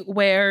way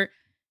where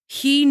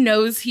he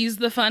knows he's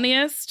the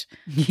funniest,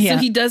 so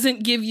he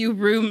doesn't give you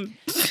room.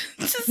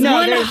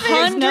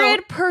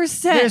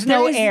 100%. There's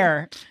no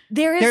air.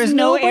 There's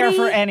no air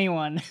for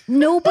anyone.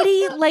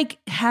 Nobody like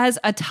has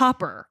a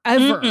topper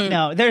ever.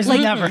 No, there's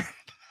like never.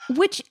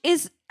 Which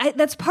is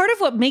that's part of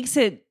what makes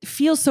it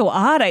feel so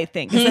odd. I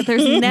think is that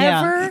there's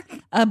never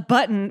a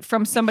button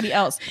from somebody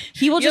else.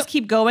 He will just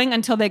keep going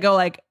until they go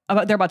like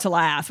they're about to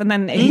laugh, and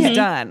then he's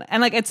done.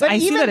 And like it's, I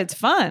see that it's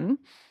fun.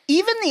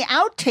 Even the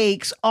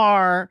outtakes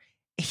are.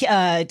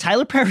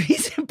 Tyler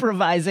Perry's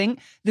improvising.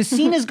 The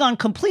scene has gone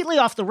completely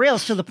off the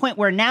rails to the point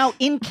where now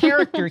in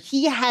character,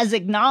 he has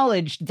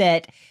acknowledged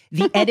that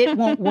the edit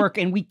won't work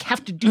and we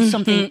have to do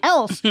something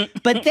else.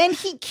 But then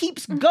he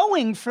keeps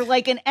going for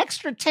like an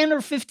extra 10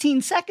 or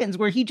 15 seconds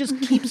where he just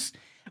keeps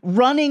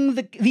running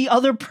the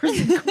other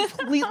person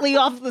completely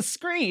off the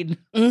screen.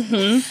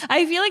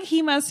 I feel like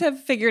he must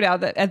have figured out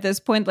that at this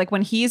point, like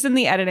when he's in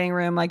the editing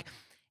room, like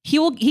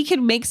he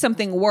can make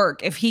something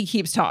work if he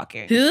keeps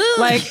talking.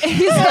 Like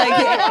he's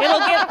like, it'll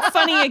get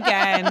funny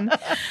again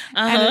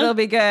and it'll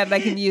be good. I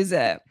can use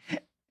it.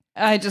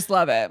 I just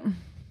love it.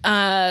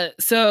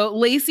 So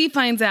Lacey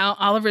finds out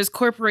Oliver's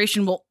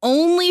corporation will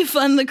only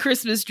fund the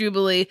Christmas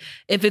Jubilee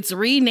if it's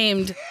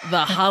renamed the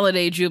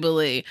Holiday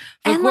Jubilee.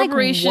 The and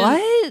corporation,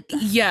 what?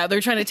 Yeah,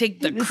 they're trying to take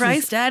the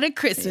Christ out of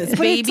Christmas, But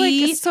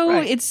baby. it's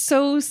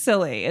so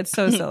silly. It's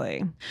so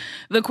silly.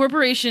 The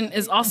corporation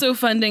is also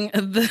funding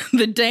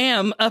the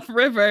dam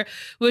upriver,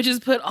 which has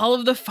put all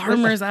of the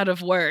farmers out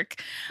of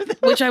work.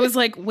 Which I was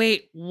like,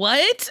 wait,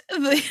 what?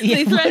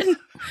 They threatened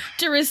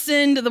to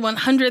rescind the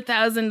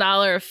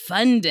 $100,000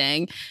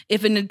 funding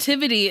if a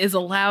nativity is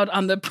allowed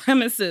on the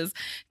premises.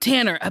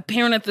 Tanner, a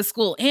parent at the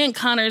school and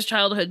Connor's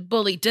childhood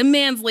bully,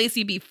 demands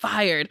Lacey be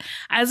fired.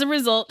 As a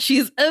result, she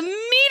is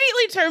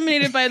immediately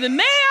terminated by the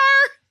mayor.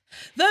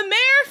 The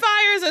mayor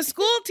fires a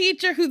school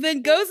teacher who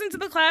then goes into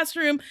the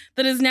classroom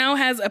that now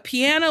has a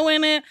piano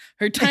in it,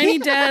 her tiny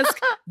desk,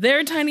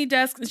 their tiny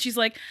desk. And she's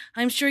like,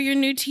 I'm sure your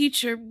new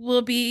teacher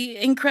will be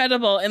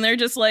incredible. And they're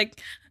just like,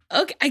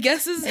 okay, I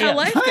guess this is how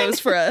life goes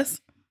for us.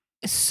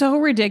 So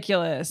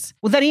ridiculous.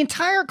 Well, that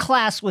entire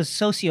class was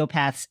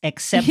sociopaths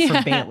except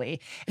for Bailey.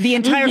 The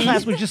entire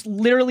class was just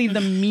literally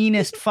the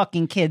meanest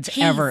fucking kids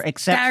ever,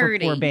 except for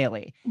poor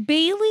Bailey.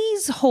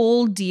 Bailey's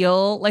whole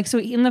deal, like, so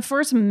in the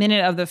first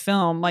minute of the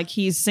film, like,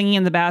 he's singing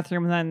in the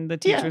bathroom, and then the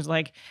teacher's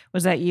like,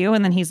 was that you?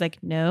 And then he's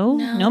like, no,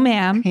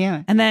 ma'am.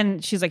 Yeah. And then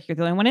she's like, you're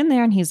the only one in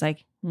there. And he's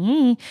like,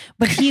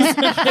 but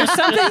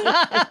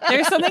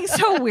there's something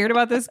so weird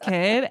about this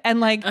kid, and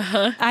like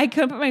I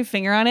couldn't put my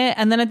finger on it.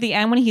 And then at the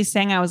end when he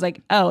sang, I was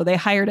like, oh, they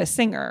hired a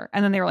singer,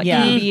 and then they were like,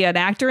 can you be an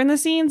actor in the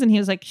scenes? And he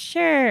was like,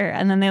 sure.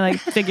 And then they like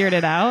figured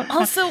it out.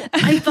 Also,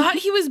 I thought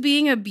he was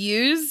being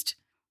abused.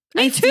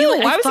 Me too.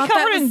 Why was he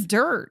covered in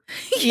dirt?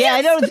 Yeah,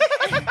 I know.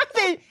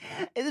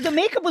 The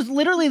makeup was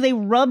literally, they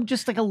rubbed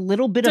just like a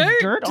little bit of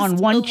dirt on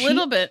one cheek. A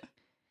little bit.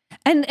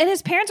 And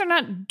his parents are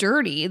not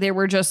dirty. They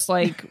were just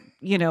like,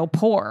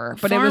 poor.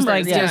 But farmers, it was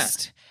like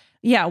just,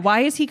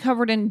 why is he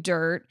covered in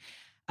dirt?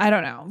 I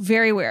don't know.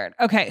 Very weird.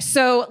 Okay,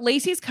 so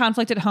Lacey's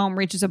conflict at home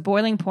reaches a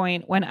boiling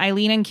point when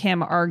Eileen and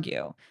Kim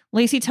argue.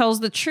 Lacey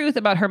tells the truth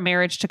about her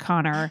marriage to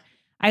Connor.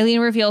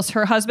 Eileen reveals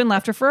her husband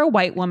left her for a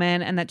white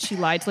woman and that she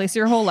lied to Lacey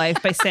her whole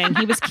life by saying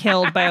he was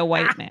killed by a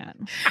white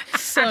man.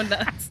 So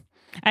nuts.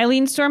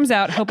 Eileen storms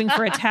out, hoping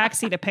for a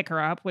taxi to pick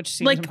her up, which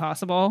seems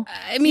impossible.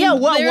 I mean,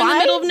 they're in the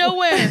middle of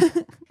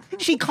nowhere.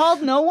 She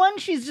called no one?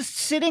 She's just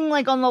sitting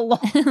like on the lawn.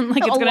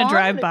 Like it's going to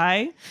drive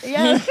by?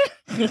 Yeah.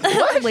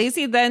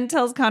 Lacey then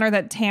tells Connor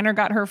that Tanner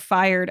got her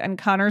fired, and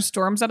Connor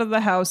storms out of the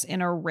house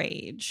in a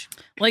rage.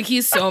 Like,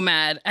 he's so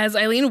mad. As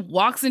Eileen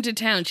walks into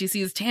town, she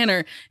sees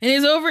Tanner in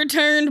his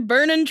overturned,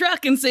 burning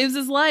truck and saves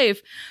his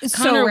life.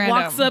 Connor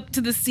walks up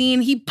to the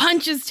scene. He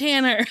punches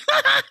Tanner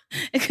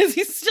because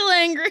he's still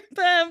angry at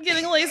them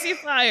getting Lacey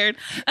fired.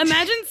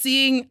 Imagine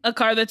seeing a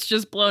car that's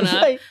just blown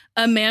up,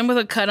 a man with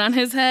a cut on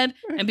his head,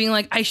 and being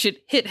like, I should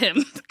hit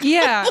him.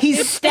 Yeah.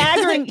 He's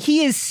staggering.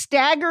 He is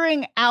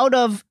staggering out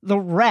of the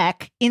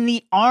wreck in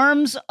the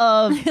arms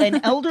of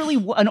an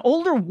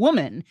older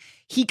woman.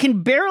 He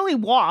can barely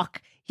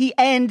walk.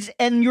 And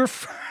your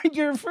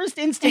first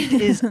instinct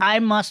is, I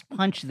must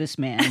punch this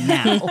man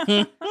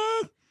now.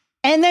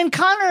 And then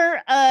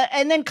Connor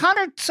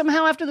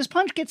somehow after this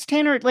punch gets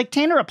Tanner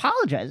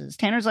apologizes.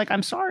 Tanner's like,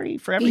 I'm sorry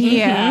for everything.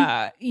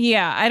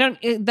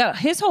 Yeah.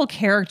 His whole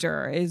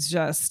character is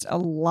just a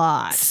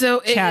lot.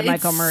 So Chad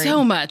Michael Murray.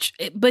 So much,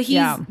 but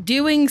he's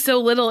doing so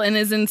little and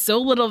is in so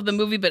little of the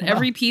movie, but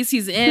every piece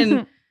he's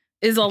in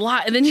is a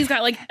lot. And then he's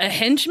got like a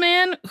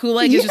henchman who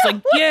like is just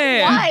like,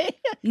 why?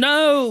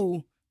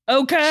 No.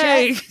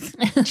 Okay.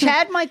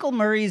 Chad Michael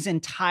Murray's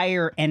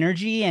entire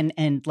energy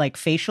and like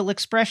facial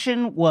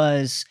expression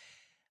was,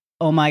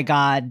 oh my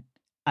God,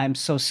 I'm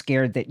so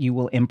scared that you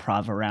will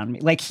improv around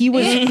me. Like, he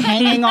was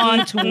hanging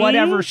on to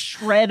whatever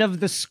shred of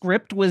the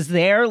script was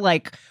there,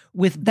 like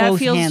with both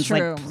hands.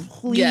 True. Like,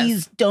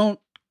 please don't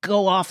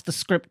go off the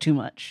script too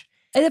much.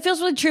 And it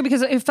feels really true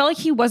because it felt like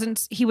he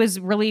was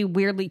really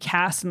weirdly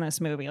cast in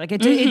this movie. Like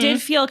it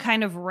did feel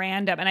kind of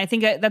random. And I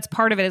think that's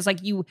part of it is like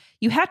you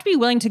have to be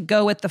willing to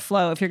go with the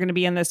flow if you're going to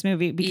be in this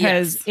movie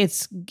because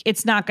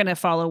it's not going to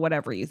follow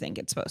whatever you think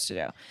it's supposed to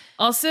do.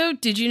 Also,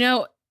 did you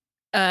know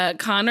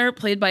Connor,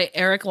 played by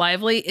Eric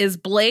Lively, is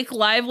Blake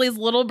Lively's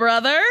little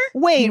brother?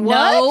 Wait,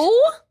 what?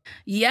 No.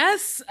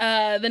 Yes,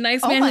 the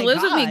nice man who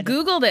lives with me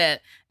Googled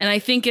it. And I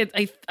think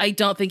I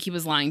don't think he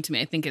was lying to me.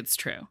 I think it's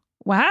true.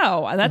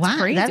 Wow, that's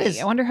crazy. That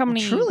is I wonder how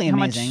much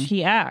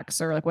he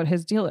acts or like what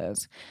his deal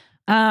is.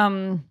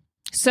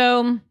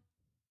 So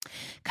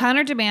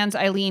Connor demands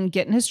Eileen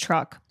get in his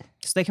truck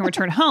so they can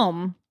return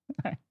home.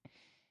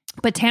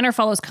 But Tanner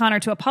follows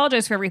Connor to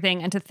apologize for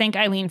everything and to thank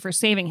Eileen for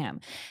saving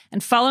him.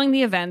 And following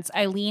the events,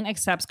 Eileen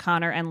accepts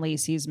Connor and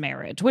Lacey's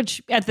marriage,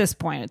 which at this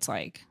point it's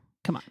like,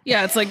 come on.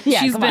 Yeah, it's like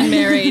she's been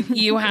married.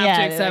 You have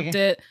to accept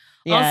it.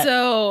 Yeah.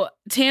 Also,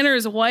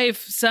 Tanner's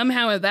wife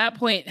somehow at that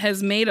point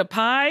has made a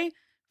pie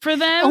for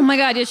them. Oh my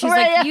God. Yeah, she's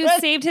like, you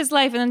saved his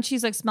life. And then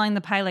she's like smelling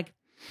the pie like,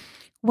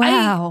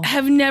 Wow. I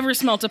have never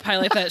smelt a pie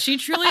like that. She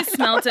truly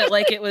smelt it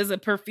like it was a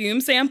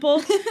perfume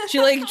sample. She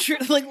lifted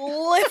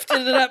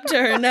it up to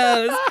her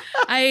nose.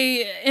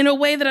 In a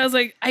way that I was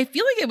like, I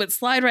feel like it would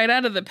slide right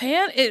out of the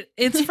pan.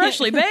 It's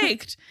freshly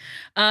baked.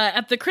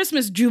 At the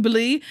Christmas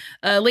Jubilee,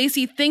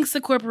 Lacey thanks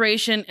the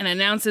corporation and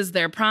announces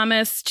their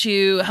promise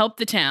to help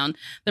the town.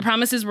 The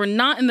promises were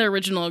not in the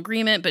original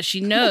agreement, but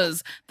she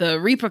knows the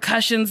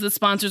repercussions the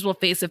sponsors will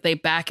face if they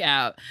back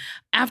out.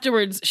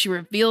 Afterwards, she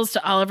reveals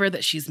to Oliver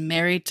that she's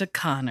married to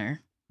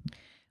Connor.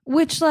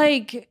 Which,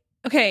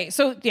 okay,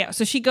 so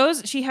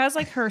she has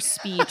her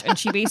speech, and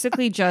she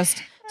basically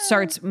just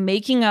starts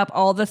making up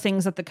all the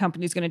things that the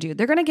company's going to do.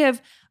 They're going to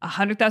give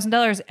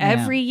 $100,000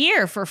 every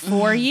year for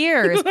 4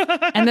 years,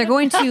 and they're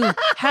going to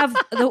have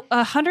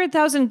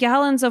 100,000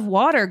 gallons of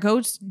water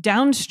go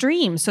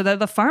downstream so that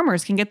the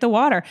farmers can get the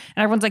water.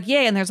 And everyone's like,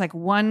 yay. And there's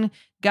one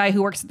guy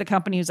who works at the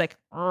company who's like,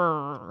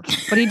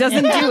 but he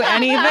doesn't do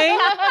anything.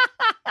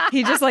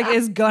 He just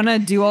is gonna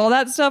do all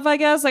that stuff, I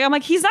guess. I'm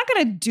like, he's not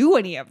gonna do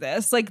any of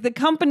this. The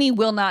company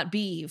will not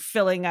be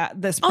filling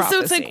out this prophecy.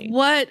 Also, it's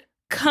what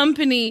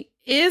company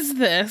is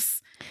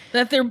this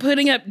that they're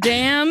putting up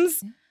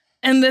dams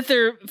and that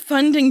they're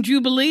funding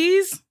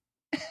jubilees?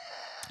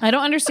 I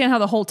don't understand how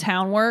the whole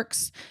town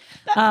works.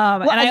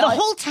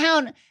 Whole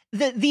town,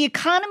 the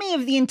economy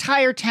of the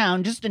entire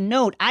town, just a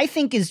note, I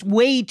think is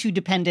way too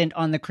dependent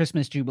on the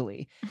Christmas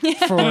Jubilee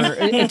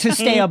to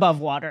stay above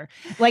water.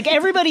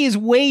 Everybody is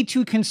way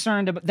too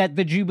concerned that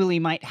the Jubilee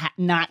might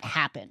not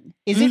happen.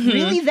 Is it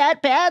really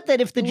that bad that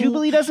if the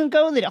Jubilee doesn't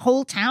go, the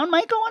whole town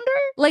might go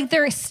under?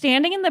 They're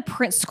standing in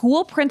the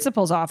school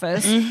principal's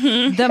office.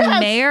 The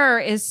mayor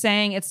is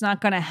saying it's not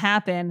going to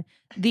happen.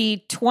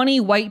 The 20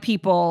 white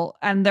people,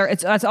 and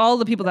it's all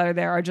the people that are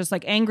there are just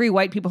angry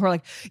white people who are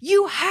like,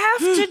 you have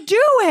to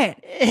do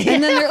it.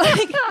 And then they're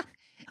like,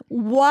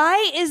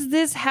 why is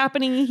this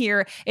happening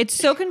here? It's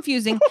so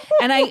confusing.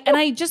 And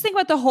I just think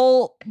about the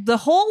whole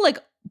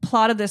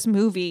plot of this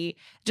movie,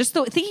 just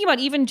thinking about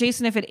even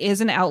Jason, if it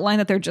is an outline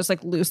that they're just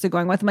loosely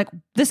going with, I'm like,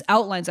 this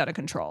outline's out of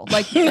control.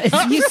 Starting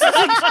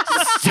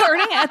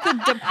at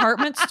the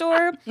department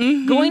store,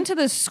 going to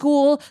the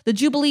school, the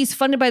Jubilee's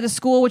funded by the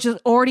school, which is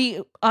already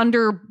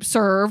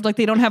underserved.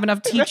 They don't have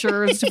enough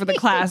teachers for the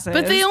classes.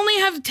 But they only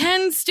have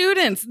 10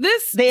 students.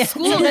 This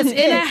school is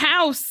in a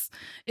house.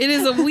 It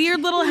is a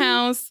weird little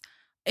house.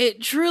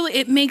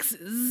 It makes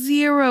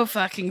zero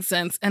fucking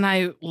sense, and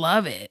I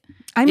love it.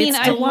 I mean,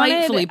 I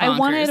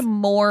wanted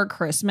more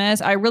Christmas.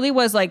 I really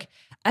was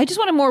I just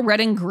wanted more red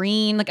and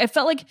green. I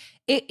felt like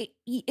it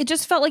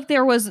just felt like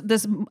there was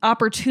this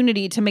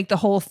opportunity to make the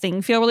whole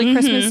thing feel really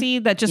Christmassy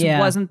that just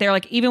wasn't there.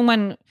 Even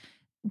when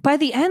by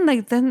the end,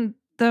 then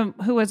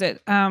who was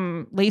it?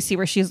 Lacey,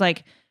 where she's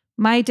like,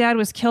 my dad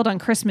was killed on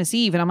Christmas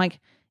Eve, and I'm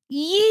like,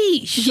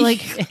 yeesh.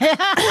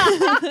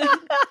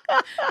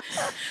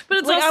 But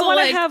it's also I want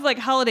to have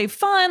holiday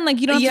fun.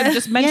 You don't have to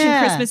just mention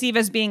Christmas Eve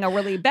as being a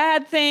really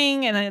bad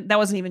thing. And that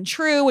wasn't even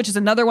true, which is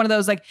another one of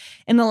those,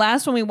 in the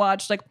last one we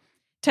watched,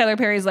 Tyler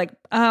Perry's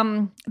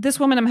this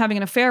woman I'm having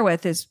an affair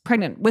with is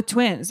pregnant with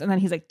twins. And then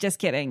he's like, just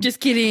kidding. Just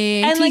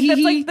kidding. And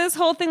that's this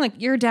whole thing,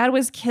 your dad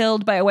was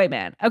killed by a white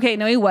man. Okay,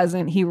 no, he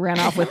wasn't. He ran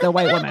off with the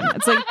white woman.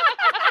 It's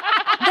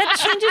that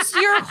changes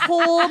your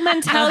whole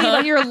mentality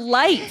about your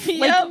life.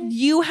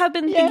 You have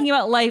been thinking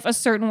about life a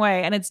certain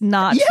way, and it's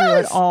not true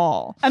at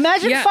all.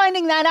 Imagine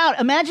finding that out.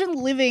 Imagine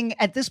living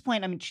at this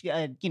point. I mean,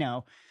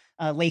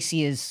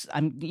 Lacey is,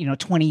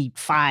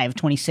 25,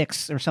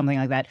 26 or something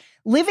like that.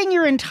 Living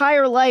your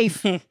entire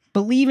life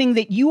believing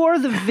that you are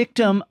the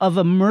victim of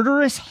a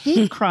murderous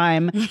hate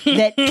crime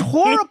that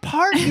tore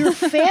apart your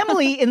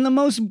family in the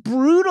most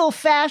brutal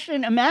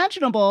fashion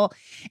imaginable.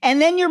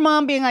 And then your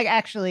mom being like,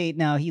 actually,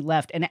 no, he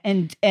left.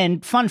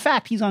 And fun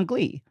fact, he's on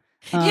Glee.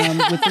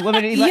 With the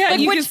woman, you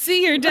can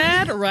see your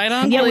dad right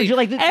on Glee. Yeah, would you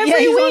like this?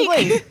 Every week. On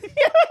Glee.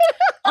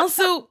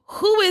 Also,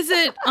 who is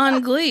it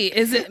on Glee?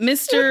 Is it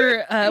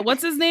Mr.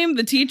 What's his name?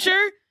 The teacher?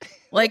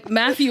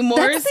 Matthew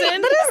Morrison?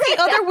 That is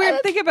the other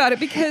weird thing about it,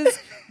 because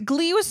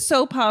Glee was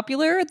so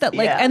popular that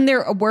and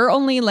there were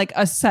only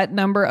a set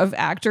number of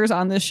actors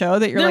on the show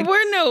that you're there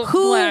were no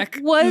who black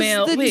was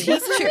male. the Wait,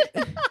 teacher?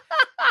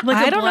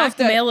 I don't know if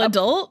the male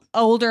adult,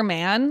 older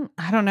man.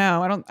 I don't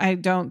know. I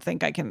don't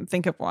think I can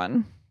think of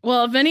one.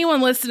 Well, if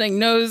anyone listening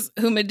knows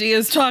who Madea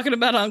is talking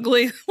about on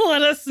Glee,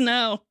 let us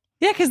know.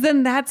 Yeah, because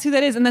then that's who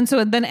that is. And then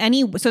so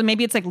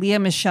maybe it's Leah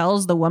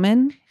Michelle's the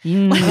woman.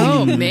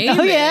 Oh, maybe.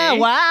 Oh, yeah.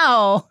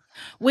 Wow.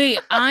 Wait,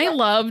 I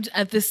loved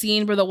at the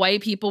scene where the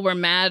white people were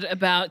mad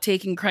about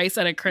taking Christ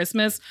out of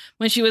Christmas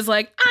when she was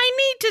like, I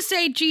need to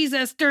say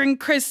Jesus during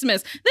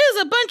Christmas. This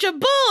is a bunch of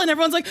bull. And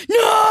everyone's like,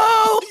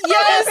 no.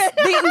 Yes.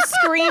 They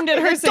screamed at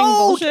her saying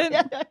bullshit.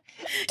 Don't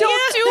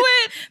do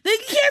it. They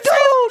can't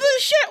say the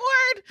shit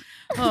word.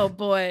 Oh,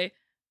 boy.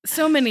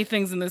 So many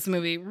things in this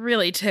movie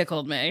really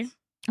tickled me.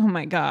 Oh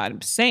my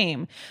God.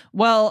 Same.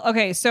 Well,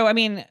 okay. So, I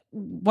mean,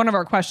 one of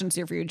our questions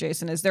here for you,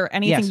 Jason, is there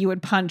anything you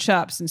would punch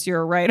up since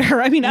you're a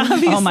writer? I mean,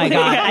 obviously. Oh my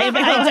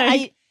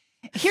God.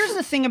 Here's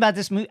the thing about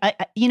this movie.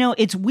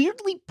 It's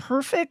weirdly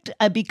perfect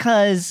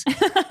because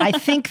I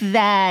think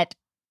that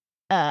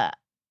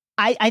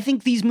I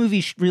think these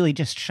movies really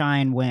just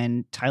shine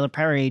when Tyler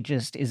Perry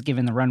just is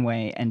given the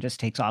runway and just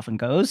takes off and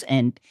goes.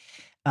 And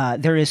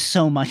there is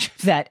so much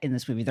of that in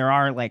this movie. There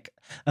are like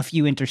a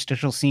few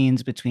interstitial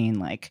scenes between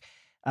like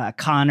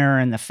Connor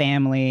and the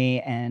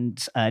family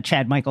and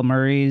Chad Michael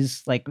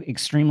Murray's like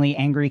extremely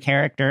angry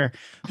character.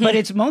 But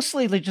it's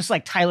mostly just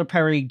like Tyler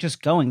Perry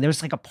just going.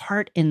 There's like a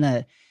part in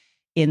the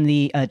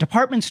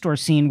department store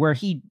scene where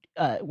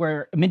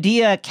where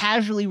Madea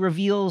casually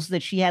reveals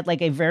that she had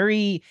like a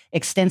very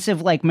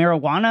extensive like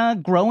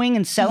marijuana growing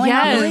and selling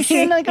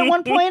operation like at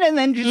one point, and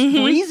then just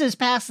breezes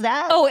past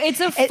that. Oh, it's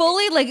a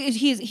fully like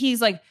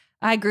he's like,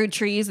 I grew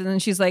trees, and then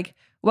she's like,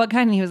 what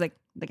kind? And he was like,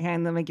 the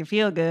kind that make you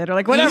feel good, or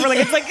like whatever. Like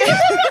it's like,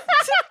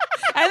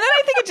 and then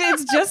I think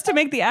it's just to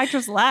make the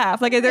actress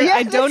laugh. Like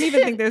I don't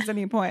even think there's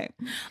any point.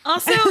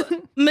 Also,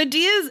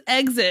 Medea's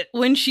exit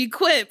when she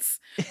quits,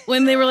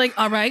 when they were like,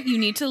 all right, you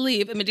need to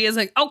leave. And Medea's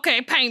like,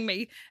 okay, pay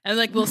me. And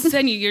like, we'll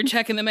send you your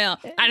check in the mail.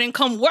 I didn't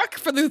come work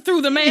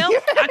through the mail.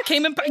 I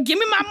came and give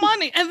me my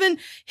money. And then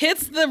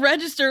hits the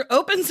register,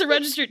 opens the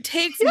register,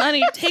 takes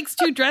money, takes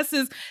 2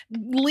 dresses,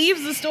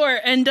 leaves the store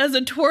and does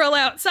a twirl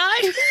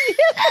outside.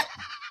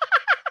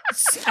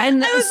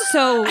 And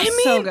so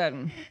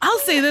good. I'll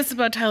say this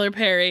about Tyler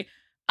Perry.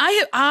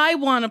 I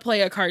want to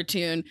play a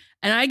cartoon,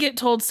 and I get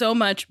told so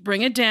much,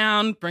 bring it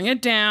down,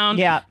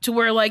 to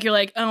where like you're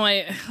like, oh,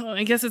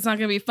 I guess it's not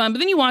going to be fun. But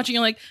then you watch it, and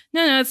you're like,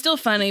 no, it's still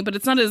funny, but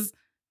it's not as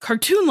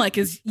cartoon-like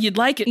as you'd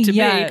like it to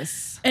be.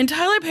 And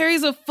Tyler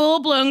Perry's a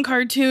full-blown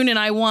cartoon, and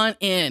I want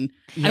in.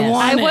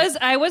 Yes.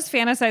 I was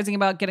fantasizing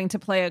about getting to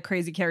play a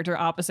crazy character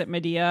opposite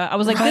Madea. I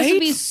was like, this would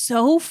be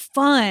so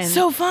fun.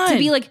 So fun. To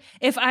be like,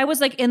 if I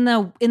was like in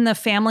the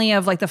family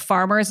of like the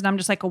farmers and I'm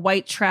just like a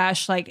white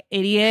trash like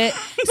idiot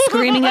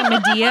screaming at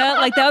Madea,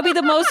 like that would be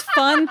the most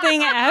fun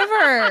thing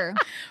ever.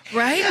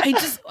 Right?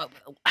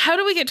 How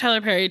do we get Tyler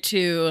Perry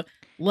to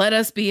let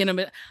us be in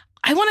a...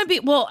 I want to be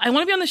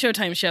on the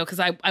Showtime show because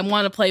I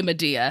want to play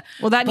Madea.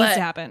 Well, that needs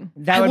to happen.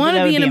 I want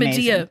to be in a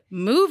Madea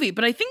movie,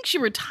 but I think she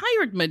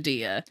retired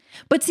Madea.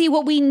 But see,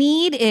 what we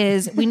need a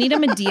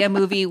Madea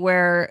movie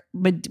where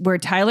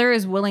Tyler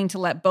is willing to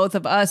let both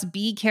of us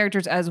be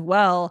characters as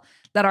well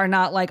that are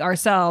not like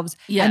ourselves.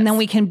 Yes. And then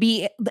we can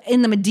be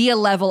in the Madea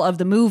level of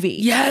the movie.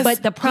 Yes.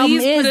 But the problem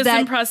is put us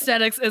that in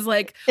prosthetics is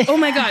like, oh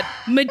my God,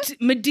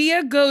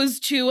 Madea goes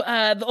to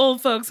the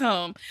old folks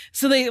home.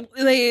 So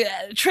they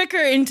trick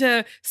her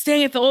into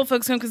staying at the old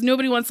folks home because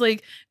nobody wants to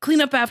like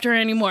clean up after her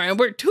anymore. And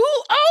we're 2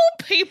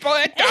 old people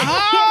at the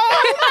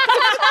home.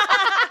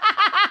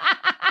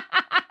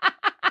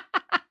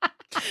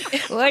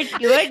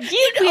 What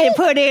you been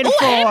put in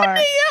for?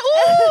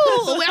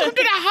 Welcome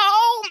to the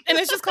home. And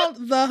it's just called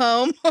The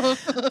Home.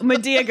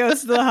 Madea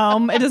goes to the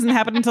home. It doesn't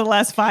happen until the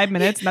last 5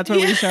 minutes, and that's where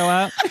we show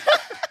up.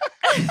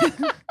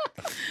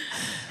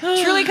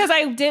 Truly, because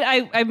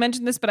I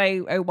mentioned this, but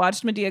I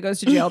watched Madea Goes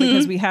to Jail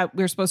because we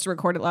were supposed to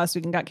record it last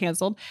week and got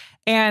canceled.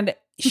 And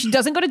she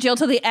doesn't go to jail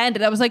till the end.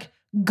 And I was like,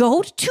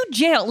 go to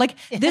jail. Like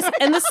this,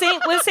 and the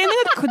same thing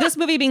with this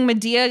movie being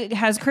Madea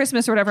Has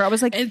Christmas or whatever. I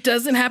was like, it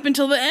doesn't happen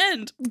till the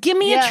end. Give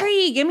me a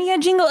tree, give me a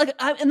jingle.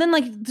 And then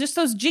like just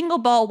those jingle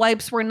ball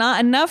wipes were not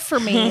enough for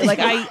me. Like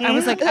I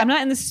was like, I'm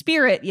not in the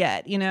spirit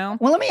yet, you know?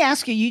 Well, let me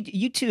ask you,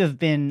 you two have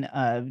been,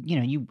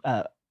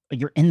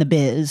 you're in the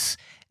biz.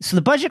 So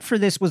the budget for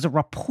this was a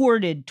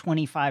reported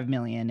 $25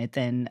 million. It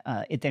then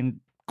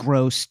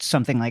grossed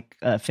something like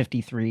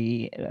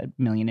 $53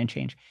 million and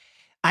change.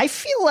 I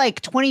feel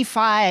like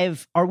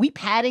 25, are we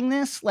padding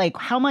this? Like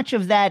how much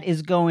of that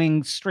is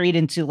going straight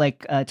into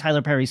like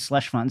Tyler Perry's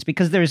slush funds?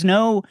 Because there's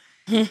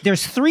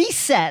 3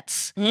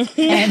 sets and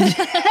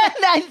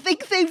I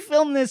think they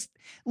filmed this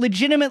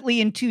legitimately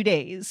in 2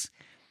 days.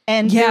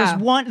 And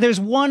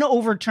there's one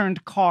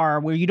overturned car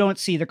where you don't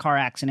see the car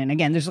accident.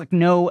 Again, there's like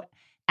no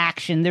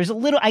action. There's a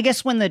little, I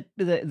guess when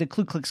the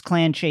Ku Klux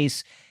Klan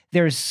chase,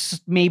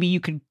 there's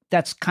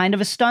that's kind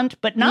of a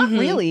stunt, but not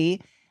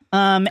really.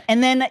 And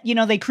then,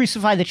 they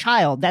crucify the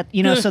child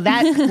so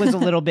that was a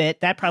little bit,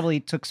 that probably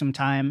took some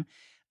time.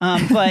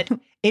 But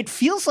it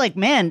feels like,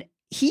 man,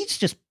 he's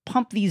just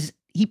pumps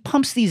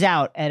these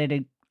out at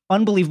an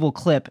unbelievable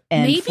clip.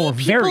 And maybe for people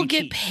very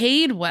get cheap.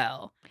 paid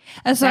well.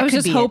 And so I was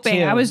just hoping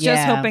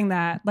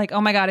that like,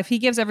 oh my God, if he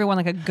gives everyone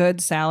like a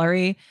good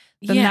salary,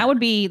 then that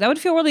would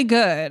feel really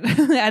good.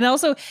 And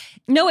also,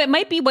 no, it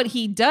might be what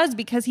he does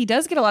because he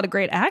does get a lot of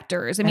great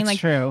actors. I mean, That's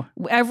true.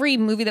 Every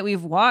movie that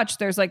we've watched,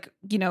 there's like,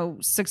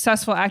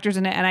 successful actors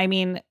in it. And I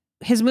mean,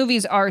 his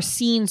movies are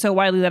seen so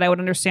widely that I would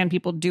understand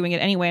people doing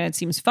it anyway. And it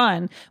seems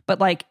fun, but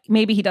like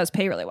maybe he does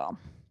pay really well.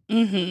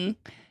 Mm-hmm.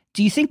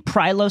 Do you think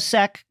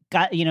Prilosec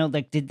got,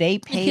 did they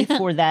pay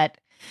for that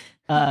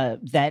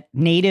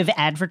native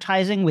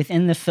advertising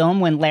within the film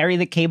when Larry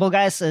the Cable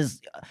Guy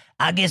says,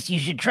 I guess you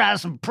should try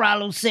some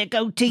Prilosec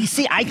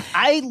OTC.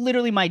 I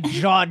literally, my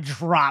jaw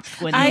dropped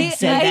when he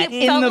said that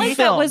in the like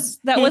film.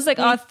 That was like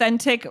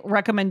authentic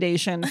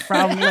recommendation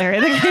from Larry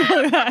the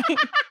Cable Guy.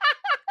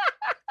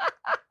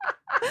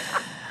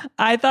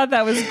 I thought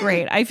that was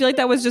great. I feel like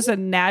that was just a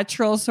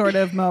natural sort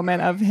of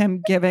moment of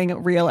him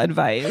giving real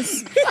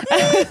advice. Because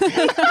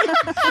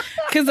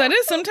that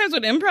is sometimes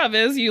what improv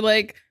is. You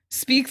like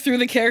speak through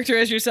the character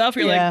as yourself.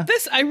 You're like,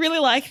 this, I really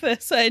like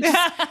this. I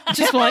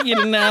just want you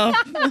to know.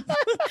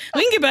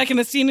 We can get back in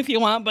the scene if you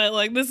want, but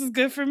like, this is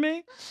good for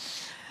me.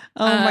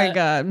 Oh my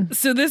God.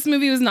 So this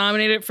movie was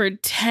nominated for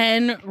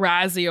 10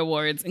 Razzie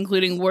Awards,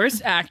 including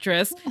Worst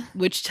Actress,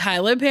 which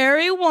Tyler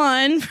Perry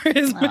won for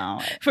his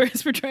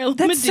portrayal of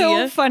Madea. That's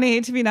so funny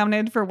to be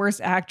nominated for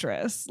Worst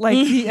Actress. Like,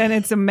 and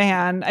it's a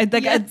man. I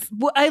like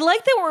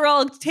that we're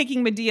all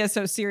taking Madea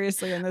so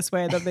seriously in this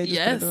way that they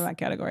just put it in that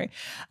category.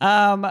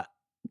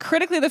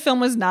 Critically, the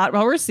film was not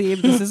well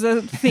received. This is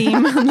a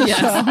theme on the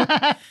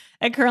show.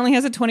 It currently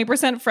has a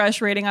 20%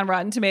 fresh rating on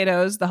Rotten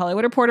Tomatoes. The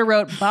Hollywood Reporter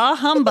wrote, "Bah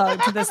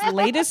humbug" to this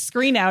latest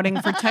screen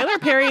outing for Tyler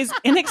Perry's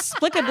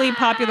inexplicably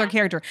popular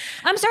character.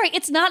 I'm sorry,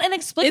 it's not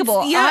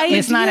inexplicable.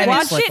 It's not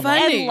watch it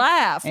funny. and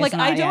laugh. It's like,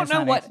 not, I don't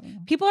know what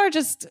people are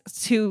just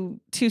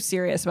too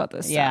serious about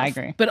this Yeah, stuff. I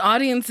agree. But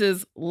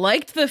audiences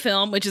liked the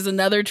film, which is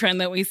another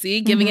trend that we see,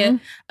 giving it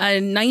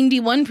a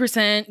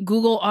 91%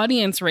 Google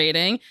audience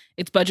rating.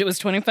 Its budget was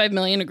 $25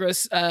 million. It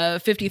grossed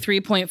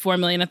 $53.4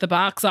 million at the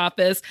box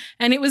office.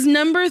 And it was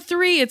number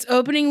 3 its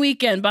opening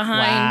weekend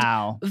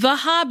behind The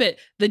Hobbit,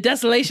 The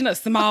Desolation of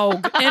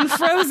Smaug, and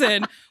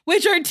Frozen,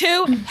 which are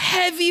 2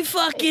 heavy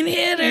fucking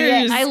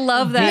hitters. Yeah, I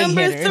love that.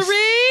 Number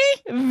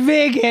 3?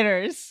 Big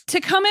hitters.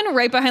 To come in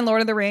right behind Lord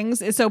of the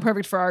Rings is so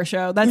perfect for our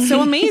show. That's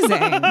so amazing.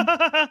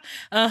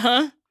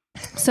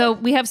 So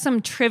we have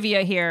some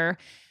trivia here.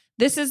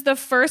 This is the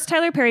first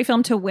Tyler Perry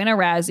film to win a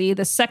Razzie,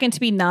 the second to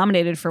be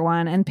nominated for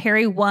one, and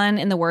Perry won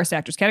in the Worst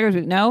Actress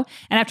category. No.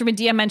 And after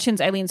Madea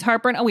mentions Eileen's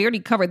heartburn, we already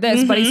covered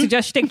this, but he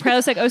suggests she take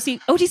Prilosec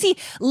OTC.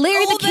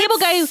 Larry the Cable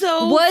Guy was a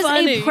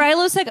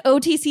Prilosec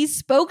OTC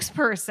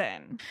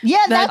spokesperson.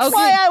 Yeah, that's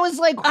why I was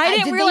like, I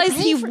didn't realize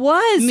he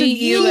was. Me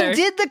either. He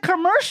did the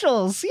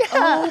commercials. Yeah.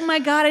 Oh my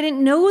God, I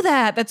didn't know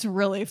that. That's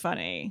really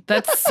funny.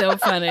 That's so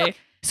funny.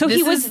 So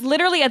he was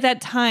literally at that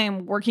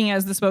time working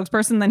as the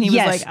spokesperson. Then he was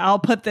like, I'll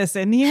put this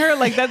in here.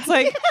 Like, that's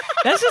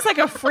just like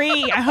a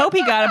free, I hope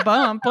he got a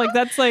bump. Like,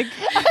 that's like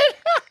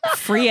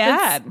free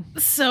ad.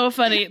 It's so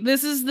funny.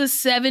 This is the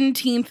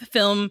 17th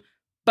film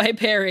by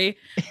Perry,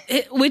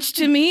 which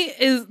to me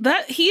is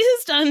that he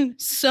has done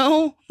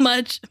so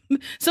many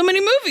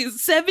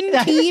movies,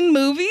 17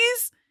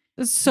 movies.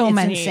 So It's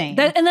many. insane.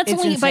 And that's It's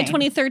only by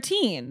insane.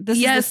 2013. This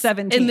is the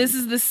 17th. And this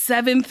is the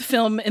 7th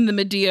film in the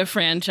Madea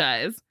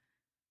franchise.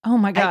 Oh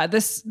my God.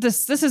 This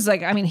is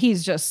like, I mean,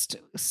 he's just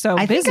so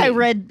busy.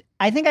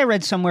 I think I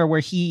read somewhere where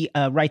he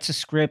writes a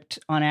script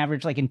on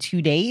average like in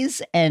 2 days,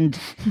 and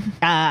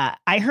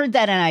I heard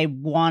that and I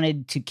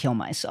wanted to kill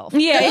myself.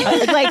 Yeah.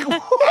 But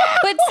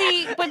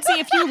but see,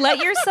 if you let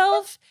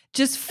yourself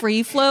just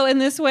free flow in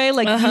this way,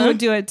 like you would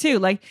do it too.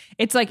 Like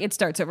it's like it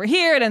starts over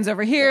here, it ends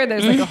over here.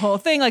 There's like a whole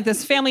thing. Like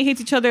this family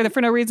hates each other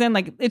for no reason.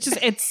 Like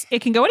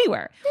it can go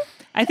anywhere.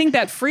 I think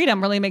that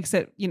freedom really makes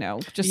it,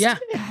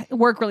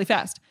 work really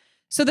fast.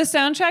 So the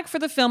soundtrack for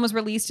the film was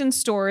released in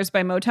stores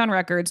by Motown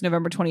Records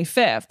November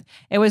 25th.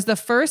 It was the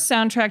first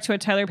soundtrack to a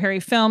Tyler Perry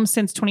film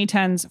since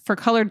 2010's For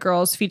Colored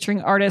Girls,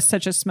 featuring artists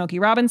such as Smokey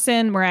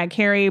Robinson, Mariah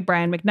Carey,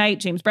 Brian McKnight,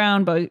 James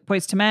Brown,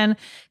 Boyz II Men,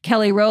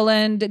 Kelly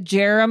Rowland,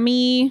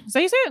 Jeremy, is that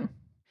how you say it?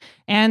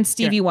 And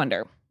Stevie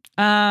Wonder.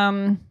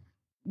 I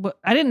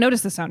didn't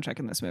notice the soundtrack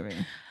in this movie.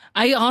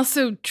 I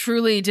also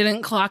truly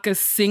didn't clock a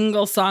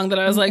single song that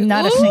I was like,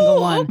 not a single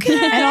one. Okay.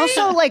 And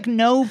also like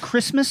no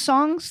Christmas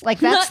songs. Like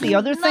that's the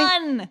other thing.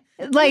 None.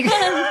 Like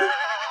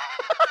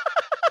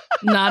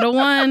not a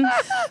one.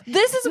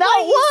 This is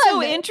why he's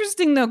so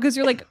interesting though, because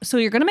you're like, so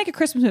you're going to make a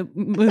Christmas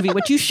movie,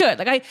 which you should.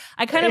 Like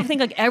I kind of think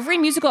like every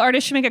musical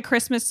artist should make a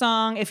Christmas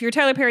song. If you're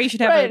Tyler Perry, you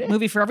should have a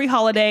movie for every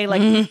holiday.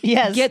 Like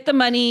get the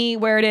money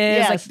where it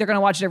is. Like they're going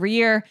to watch it every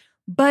year.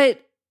 But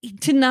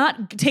to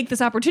not take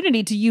this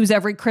opportunity to use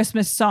every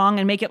Christmas song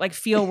and make it like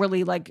feel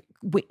really like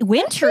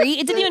wintry.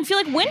 It didn't even feel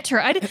like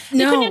winter. You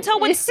couldn't even tell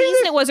what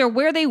season it was or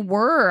where they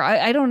were.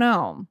 I don't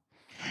know.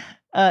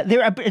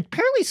 They're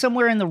apparently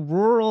somewhere in the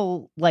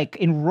rural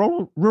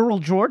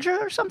Georgia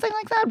or something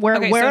like that,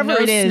 wherever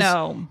it is.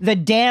 Snow. The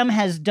dam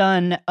has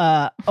done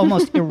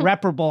almost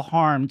irreparable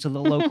harm to the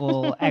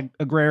local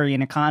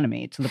agrarian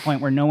economy to the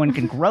point where no one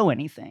can grow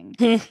anything.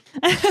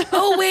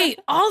 Oh wait,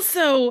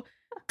 also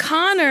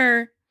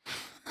Connor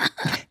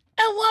at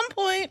one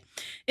point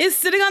is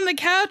sitting on the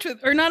couch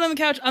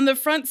on the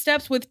front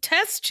steps with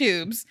test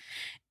tubes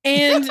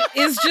and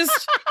is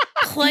just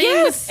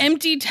playing with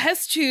empty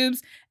test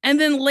tubes.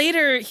 And then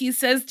later he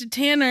says to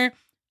Tanner,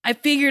 I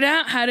figured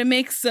out how to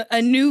make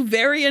a new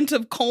variant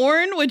of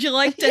corn. Would you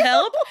like to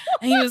help?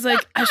 And he was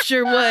like, I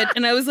sure would.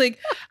 And I was like,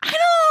 I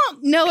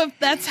don't know if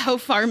that's how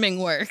farming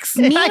works.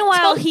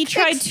 Meanwhile, he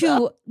tried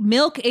to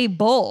milk a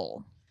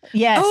bull.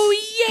 Yes. Oh,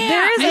 yeah.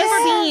 There is a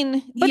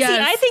scene. But Yes. see,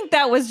 I think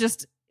that was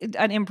just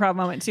an improv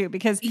moment too,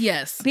 because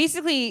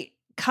basically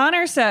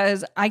Connor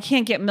says, I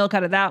can't get milk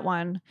out of that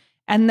one.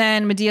 And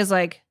then Medea's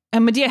like,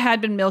 And Madea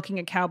had been milking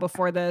a cow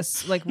before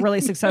this, like really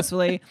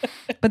successfully.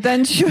 But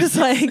then she was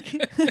like,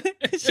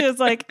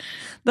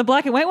 the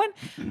black and white one?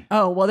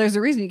 Oh, well, there's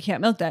a reason you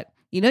can't milk that.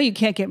 You know, you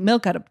can't get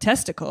milk out of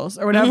testicles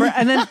or whatever.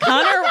 And then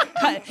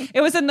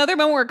it was another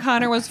moment where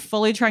Connor was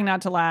fully trying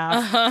not to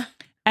laugh.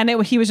 And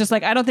he was just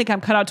like, I don't think I'm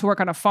cut out to work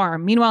on a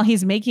farm. Meanwhile,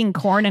 he's making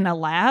corn in a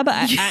lab.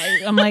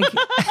 I'm like,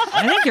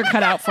 I think you're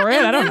cut out for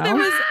it. I don't know. There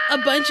was a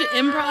bunch of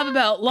improv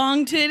about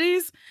long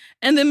titties.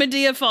 And then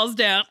Madea falls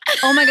down.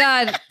 Oh my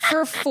God.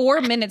 For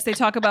 4 minutes, they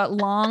talk about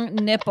long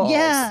nipples.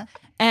 Yeah.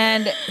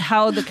 And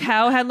how the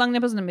cow had long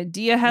nipples and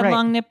Madea had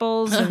long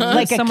nipples. And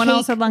like someone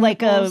else had long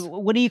nipples.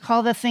 What do you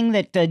call the thing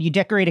that you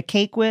decorate a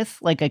cake with?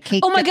 Like a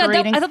cake Oh my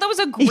decorating? God. I thought that was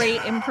a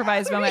great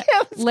improvised moment.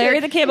 Larry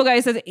the cable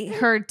guy says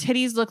her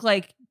titties look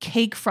like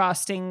cake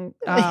frosting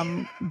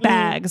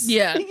bags.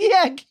 Yeah.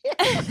 Yeah.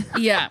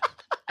 Yeah.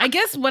 I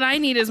guess what I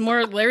need is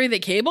more Larry the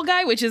Cable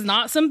Guy, which is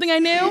not something I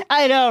knew.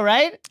 I know,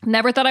 right?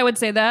 Never thought I would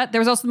say that. There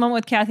was also the moment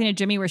with Kathy and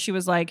Jimmy where she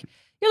was like,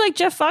 you're like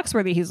Jeff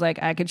Foxworthy. He's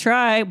like, I could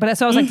try. But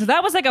so I was like, so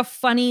that was like a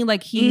funny,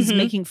 like he's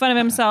making fun of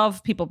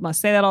himself. People must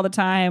say that all the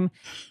time.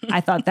 I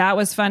thought that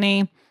was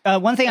funny.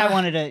 One thing I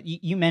wanted to,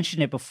 you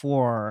mentioned it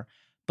before,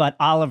 but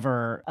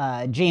Oliver,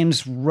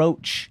 James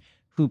Roach,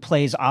 who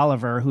plays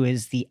Oliver, who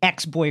is the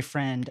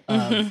ex-boyfriend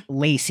of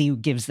Lacey, who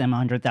gives them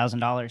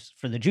 $100,000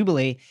 for the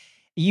Jubilee.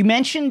 You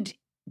mentioned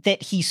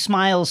that he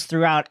smiles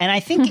throughout. And I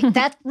think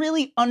that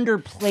really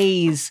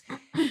underplays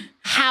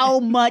how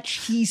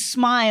much he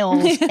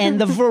smiles and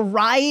the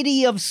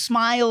variety of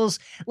smiles.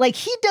 Like,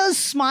 he does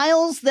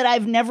smiles that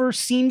I've never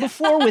seen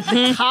before with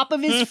the top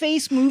of his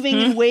face moving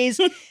in ways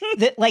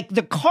that, like,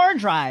 the car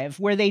drive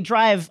where they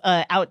drive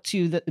out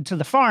to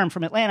the farm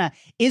from Atlanta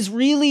is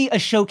really a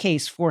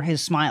showcase for his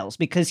smiles,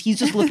 because he's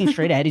just looking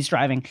straight ahead. He's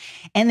driving.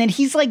 And then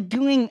he's like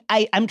doing,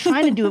 I'm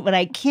trying to do it, but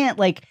I can't,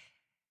 like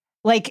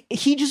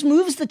he just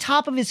moves the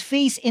top of his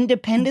face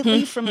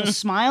independently from the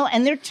smile,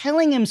 and they're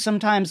telling him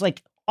sometimes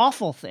like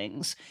awful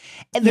things.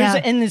 And there's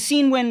in the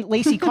scene when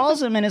Lacey calls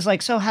him and is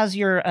like, so how's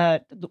your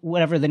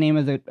whatever the name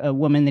of the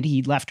woman that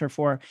he left her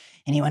for?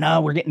 And he went,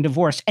 oh, we're getting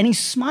divorced. And he's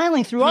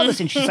smiling through all this,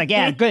 and she's like,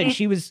 yeah, good.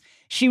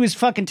 She was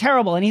fucking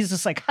terrible. And he's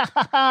just like, ha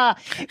ha ha,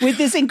 with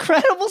this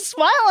incredible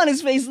smile on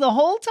his face the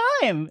whole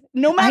time,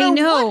 no matter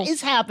what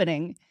is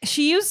happening.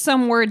 She used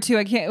some word too.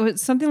 It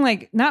was something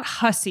like, not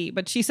hussy,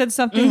 but she said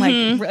something like,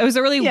 it was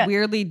a really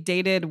weirdly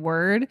dated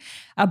word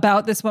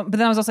about this one. But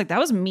then I was also like, that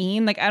was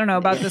mean. Like, I don't know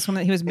about this one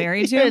that he was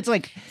married to. It's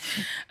like,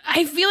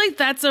 I feel like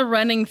that's a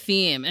running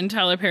theme in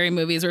Tyler Perry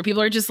movies where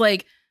people are just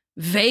like,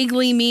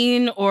 vaguely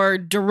mean or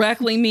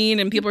directly mean,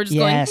 and people are just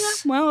going,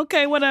 well,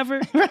 okay, whatever.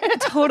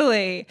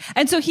 Totally.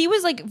 And so he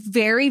was like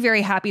very,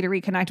 very happy to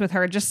reconnect with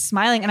her, just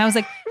smiling. And I was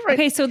like,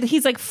 okay, so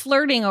he's like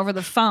flirting over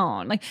the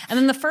phone. Like, and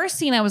then the first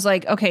scene I was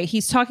like, okay,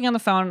 he's talking on the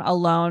phone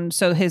alone,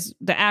 so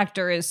the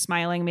actor is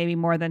smiling maybe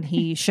more than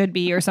he should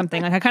be or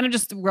something. Like, I kind of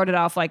just wrote it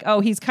off like,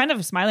 oh, he's kind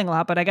of smiling a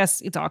lot, but I guess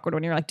it's awkward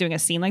when you're like doing a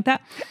scene like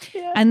that.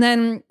 Yeah. And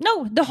then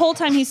no, the whole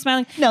time he's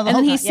smiling. And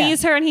then he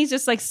sees her and he's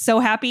just like so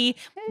happy,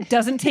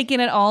 doesn't take in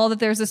at all that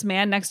there's this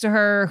man next to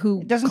her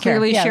who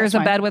clearly shares a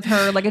bed with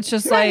her. Like, it's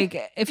just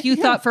like, if you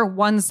thought for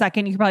 1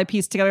 second, you could probably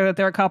piece together that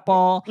they're a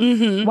couple.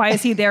 Why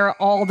is he there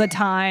all the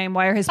time?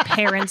 Why are his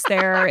parents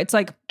there? It's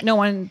like, no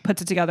one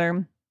puts it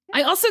together.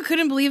 I also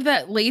couldn't believe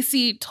that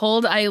Lacey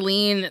told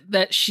Eileen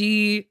that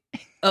she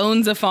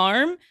owns a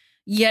farm,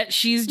 yet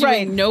she's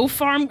doing no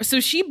farm.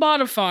 So she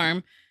bought a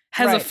farm,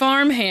 has a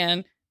farm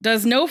hand,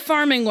 does no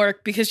farming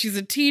work because she's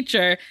a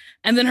teacher.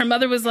 And then her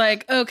mother was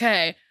like,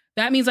 okay,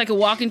 that means I could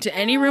walk into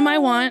any room I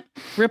want,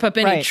 rip up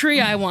any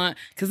tree I want,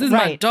 because this is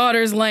my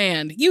daughter's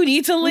land. You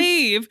need to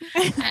leave.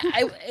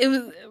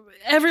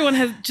 Everyone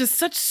has just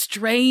such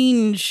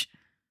strange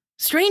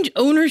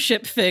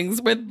ownership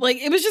things where,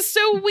 like, it was just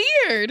so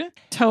weird.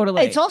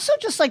 Totally. It's also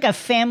just like a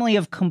family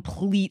of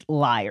complete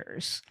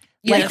liars.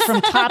 Like,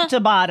 from top to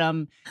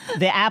bottom,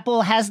 the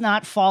apple has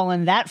not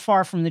fallen that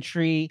far from the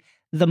tree.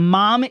 The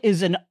mom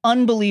is an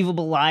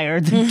unbelievable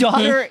liar. The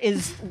daughter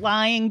is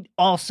lying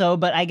also,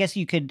 but I guess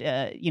you could,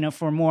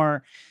 for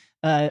more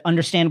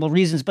understandable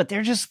reasons. But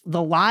they're just,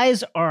 the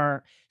lies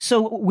are,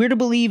 so we're to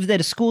believe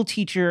that a school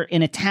teacher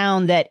in a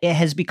town that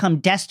has become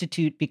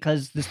destitute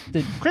because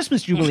the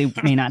Christmas Jubilee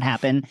may not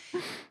happen,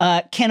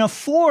 can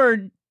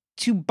afford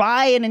to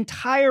buy an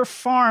entire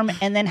farm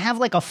and then have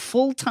like a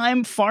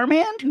full-time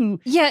farmhand who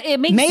it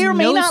makes may or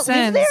may no not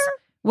sense. live there.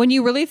 When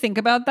you really think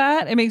about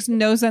that, it makes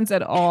no sense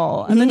at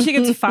all. And then she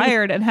gets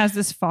fired and has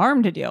this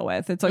farm to deal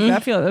with. It's like,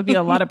 that would be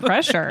a lot of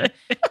pressure.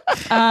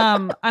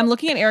 I'm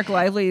looking at Eric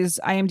Lively's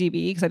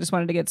IMDb because I just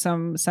wanted to get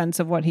some sense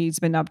of what he's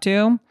been up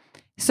to.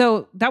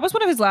 So that was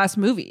one of his last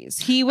movies.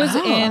 He was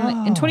in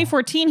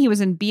 2014, he was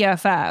in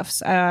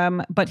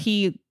BFFs, but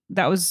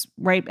that was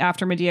right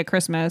after Madea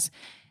Christmas.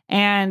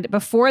 And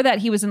before that,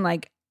 he was in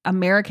like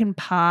American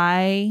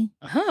Pie.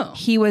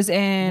 He was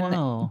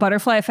in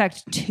Butterfly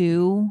Effect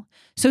 2.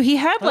 So he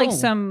had like he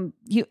was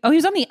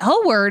on the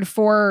L Word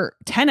for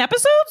 10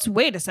 episodes?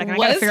 Wait a second. I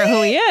gotta figure out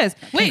who he is.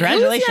 Wait,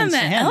 who's on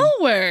the L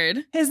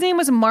Word? His name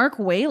was Mark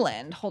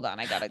Wayland. Hold on,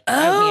 I got it.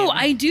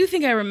 I do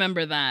think I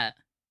remember that.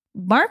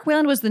 Mark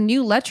Wayland was the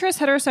new lecherous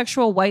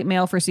heterosexual white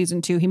male for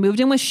season 2. He moved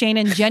in with Shane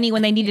and Jenny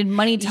when they needed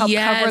money to help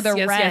cover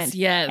the rent.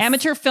 Yes.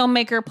 Amateur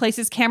filmmaker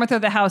places camera through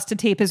the house to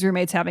tape his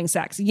roommates having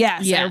sex.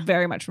 Yes, I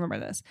very much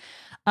remember this.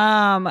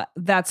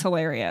 That's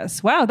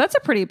hilarious. Wow, that's a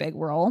pretty big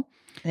role.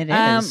 It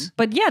is.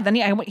 But yeah, then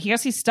he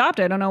guess he stopped.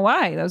 I don't know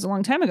why. That was a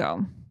long time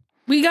ago.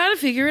 We got to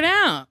figure it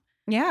out.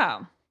 Yeah.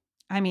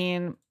 I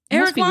mean,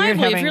 Eric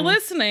Lively, if you're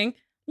listening,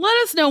 let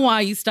us know why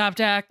you stopped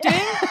acting.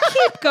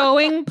 Keep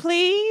going,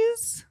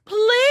 please.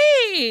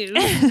 Please.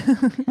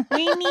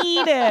 We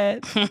need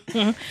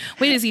it.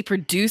 Wait, is he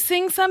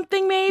producing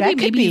something maybe? That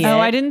could be it.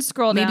 I didn't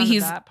scroll down. Maybe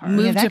he's that part.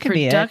 moved to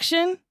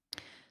production?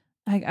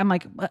 I'm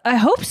like, I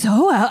hope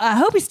so. I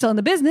hope he's still in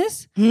the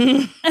business.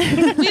 We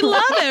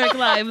love Eric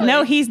Lively.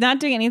 No, he's not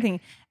doing anything.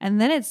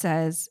 And then it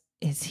says,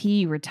 is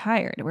he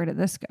retired? Where did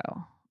this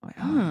go?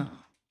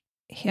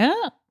 Yeah.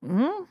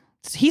 Mm-hmm.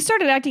 He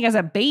started acting as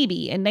a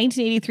baby in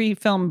 1983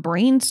 film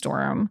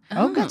Brainstorm.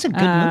 Oh, that's a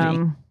good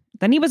movie.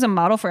 Then he was a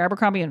model for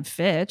Abercrombie and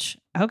Fitch.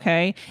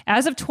 Okay.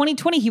 As of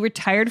 2020, he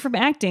retired from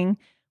acting,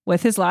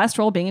 with his last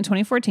role being in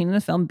 2014 in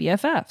the film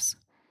BFFs.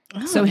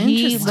 Oh, so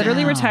he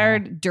literally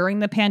retired during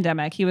the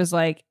pandemic. He was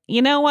like,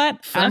 you know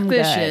what? Fuck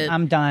this shit.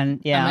 I'm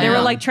done. Yeah. They were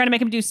like trying to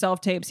make him do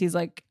self-tapes. He's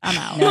like, I'm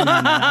out.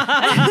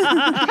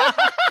 No.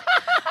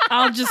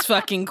 I'll just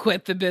fucking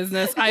quit the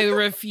business. I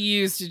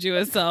refuse to do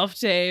a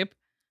self-tape.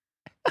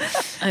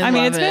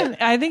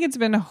 I think it's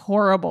been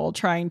horrible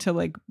trying to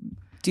like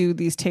do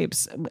these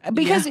tapes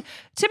because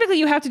typically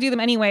you have to do them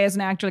anyway as an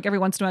actor. Like every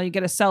once in a while you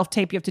get a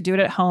self-tape, you have to do it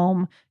at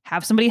home,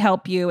 have somebody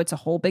help you. It's a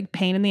whole big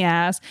pain in the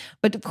ass.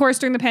 But of course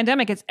during the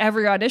pandemic, it's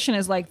every audition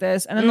is like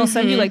this. And then they'll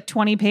send you like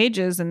 20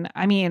 pages. And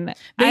I mean,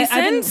 they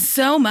send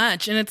so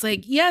much and it's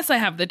like, yes, I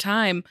have the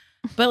time,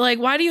 but like,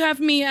 why do you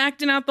have me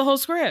acting out the whole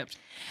script?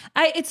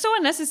 It's so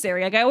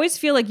unnecessary. Like I always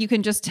feel like you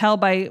can just tell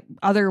by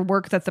other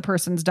work that the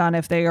person's done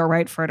if they are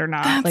right for it or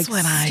not. That's like,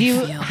 what I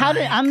feel.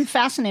 I'm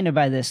fascinated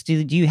by this. Do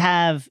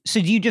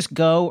you just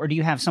go, or do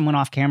you have someone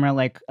off camera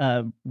like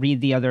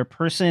read the other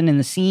person in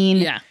the scene?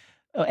 Yeah,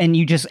 and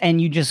you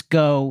just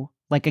go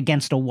like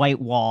against a white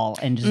wall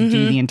and just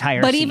do the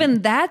entire But scene.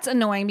 even that's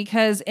annoying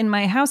because in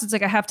my house, it's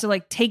like I have to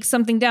like take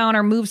something down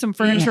or move some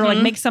furniture or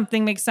like make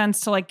something make sense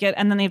to like get,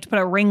 and then they have to put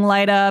a ring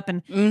light up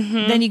and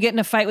then you get in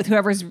a fight with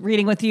whoever's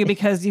reading with you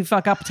because you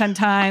fuck up 10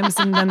 times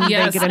and then they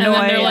get annoyed. And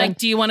then they're like,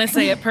 do you want to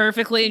say it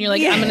perfectly? And you're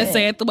like, I'm going to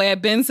say it the way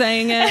I've been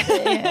saying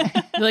it.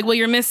 You're like, well,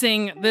 you're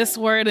missing this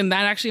word and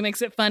that actually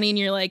makes it funny. And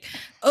you're like,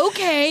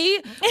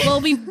 okay, well,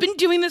 we've been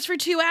doing this for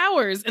 2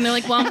 hours. And they're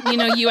like,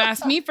 well, you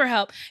asked me for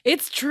help.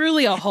 It's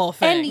truly a whole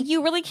thing. And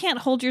you really can't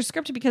hold your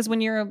script because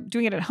when you're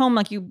doing it at home,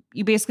 like you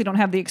basically don't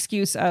have the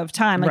excuse of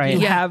time. Like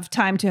you have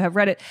time to have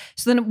read it.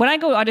 So then when I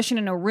go audition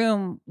in a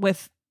room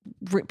with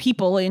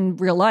people in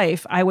real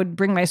life, I would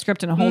bring my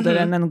script and hold it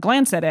and then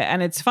glance at it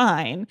and it's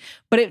fine.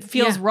 But it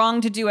feels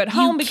wrong to do at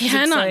home because you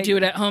cannot it's like, do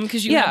it at home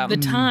because you have the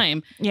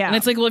time. Yeah. And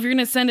it's like, well, if you're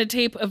going to send a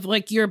tape of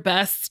like your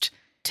best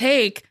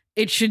take,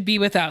 it should be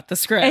without the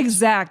script.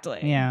 Exactly.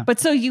 Yeah. But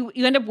so you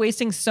end up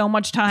wasting so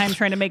much time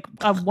trying to make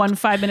a 1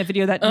 5-minute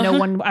video that no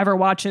one ever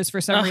watches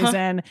for some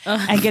reason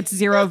and gets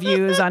 0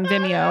 views on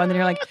Vimeo. And then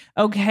you're like,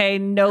 okay,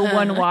 no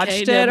one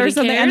watched it or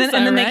something. Cares,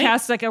 and then they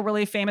cast like a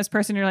really famous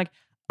person. And you're like,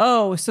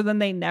 oh, so then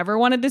they never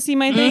wanted to see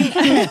my thing.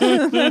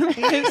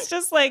 It's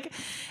just like,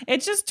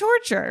 it's just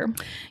torture.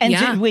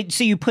 And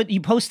so you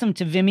post them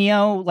to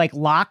Vimeo like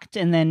locked,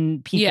 and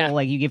then people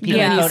like you give people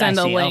you send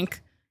a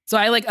link. So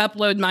I like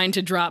upload mine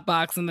to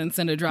Dropbox and then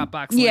send a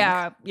Dropbox link.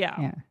 Yeah.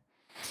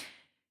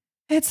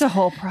 It's a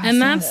whole process.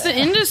 And that's the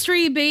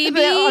industry,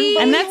 baby.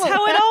 And that's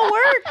how it all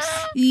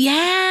works.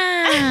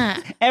 Yeah.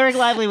 Eric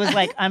Lively was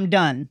like, I'm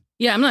done.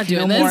 Yeah, I'm not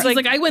doing this. It's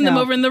like I win them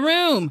over in the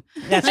room.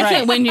 That's I right.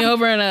 can't win you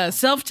over in a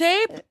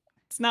self-tape.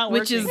 It's not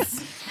working. Which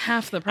is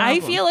half the problem.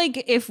 I feel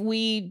like if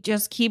we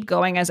just keep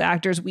going as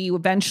actors, we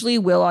eventually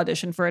will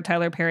audition for a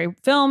Tyler Perry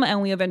film and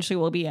we eventually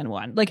will be in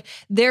one. Like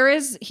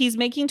he's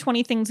making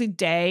 20 things a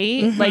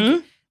day.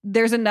 Like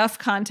there's enough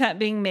content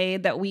being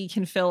made that we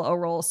can fill a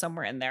role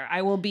somewhere in there.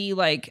 I will be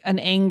like an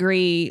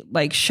angry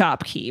like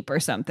shopkeep or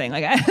something.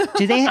 Like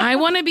I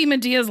want to be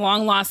Medea's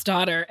long lost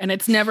daughter, and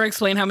it's never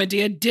explained how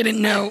Medea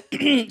didn't know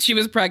she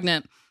was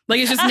pregnant. Like,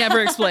 it's just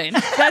never explained.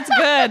 That's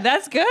good.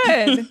 That's good.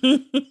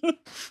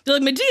 They're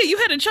like, Madea, you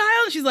had a child?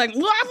 And she's like,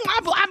 well,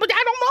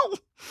 I don't know.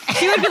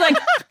 She would be like,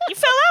 you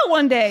fell out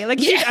one day. Like,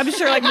 I'm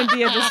sure like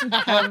Madea just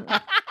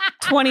had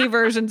 20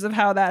 versions of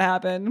how that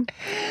happened.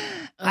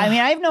 I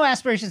mean, I have no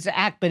aspirations to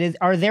act, but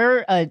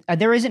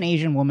there is an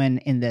Asian woman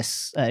in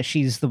this.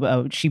 She's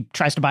she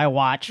tries to buy a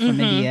watch from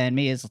Madea, and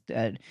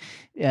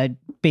Madea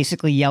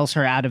basically yells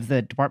her out of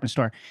the department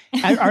store.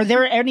 Are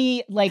there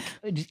any, like,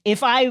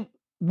 if I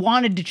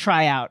wanted to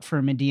try out for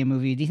a Madea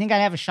movie, do you think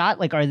I'd have a shot?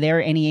 Like, are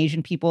there any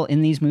Asian people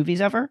in these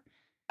movies ever?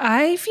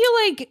 I feel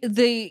like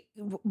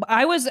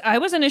I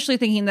was initially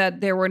thinking that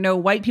there were no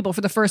white people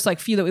for the first like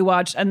few that we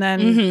watched, and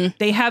then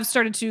they have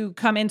started to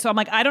come in. So I'm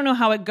like, I don't know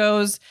how it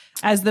goes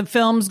as the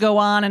films go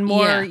on and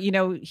more,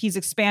 he's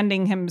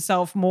expanding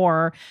himself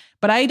more.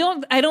 But I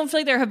don't feel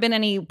like there have been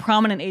any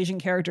prominent Asian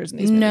characters in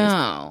these movies.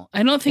 No,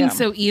 I don't think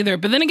so either.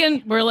 But then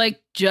again, we're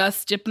like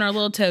just dipping our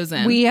little toes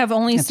in. We have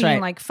only seen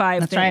like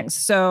 5 things. Right.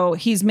 So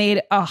he's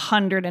made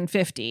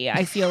 150.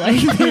 I feel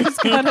like there's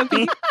gotta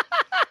be.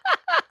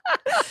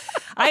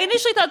 I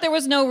initially thought there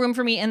was no room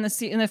for me in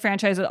the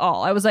franchise at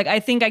all. I was like, I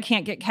think I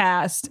can't get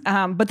cast.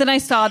 But then I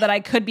saw that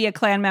I could be a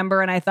Klan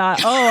member, and I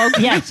thought, oh,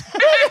 okay. Yes.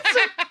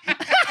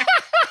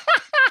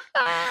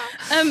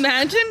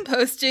 Imagine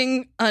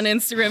posting on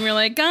Instagram, you're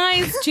like,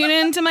 guys, tune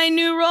in to my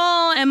new role.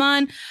 I'm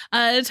on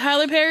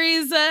Tyler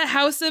Perry's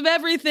House of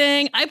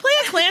Everything. I play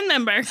a Klan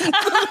member.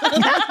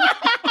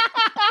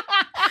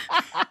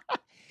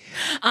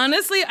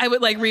 Honestly, I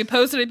would like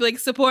repost it. I'd be like,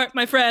 support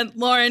my friend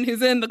Lauren,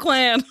 who's in the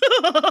Klan.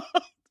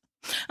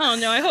 Oh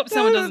no, I hope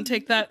someone doesn't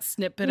take that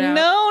snippet out.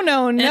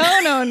 No.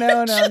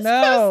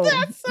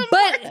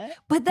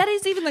 But that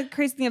is even the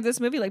crazy thing of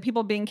this movie, like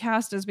people being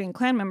cast as being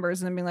Klan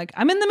members and then being like,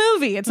 I'm in the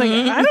movie. It's like,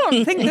 I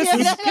don't think this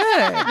is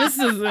good. This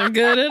isn't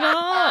good at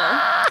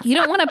all. You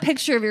don't want a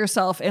picture of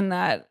yourself in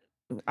that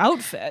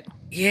outfit.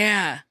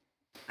 Yeah.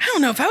 I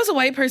don't know. If I was a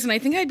white person, I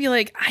think I'd be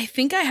like, I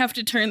think I have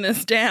to turn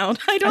this down.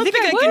 I don't think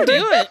I can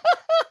do it.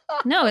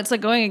 No, it's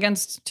like going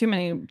against too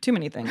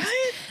many things.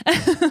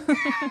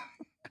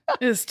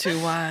 It's too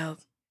wild.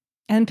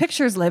 And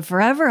pictures live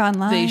forever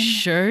online. They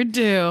sure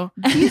do.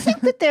 Do you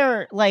think that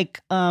they're like,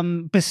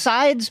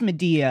 besides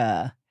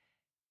Madea,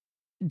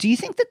 do you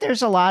think that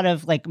there's a lot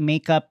of like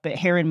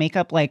hair and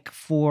makeup, like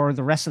for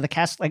the rest of the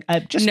cast? Like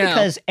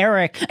because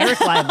Eric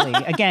Lively,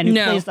 again, who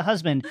plays the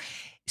husband,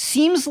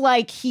 seems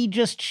like he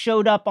just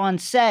showed up on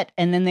set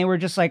and then they were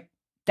just like,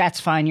 that's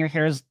fine, your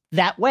hair's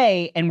that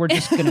way, and we're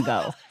just gonna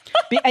go.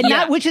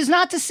 Which is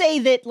not to say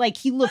that like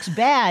he looks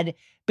bad,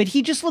 but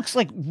he just looks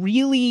like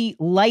really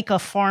like a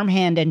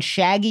farmhand and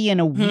shaggy in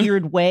a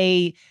weird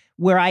way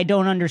where I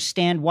don't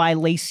understand why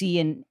Lacey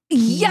and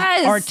he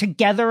are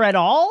together at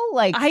all.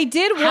 Like I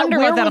did wonder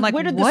about that. I'm like,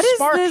 where did the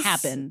spark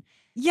happen?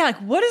 Yeah, like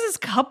what is this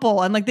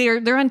couple? And like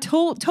they're on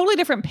totally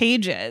different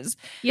pages.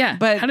 Yeah,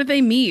 but how did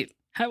they meet?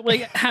 How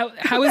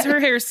is her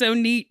hair so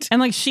neat?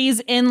 And like she's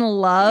in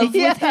love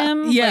with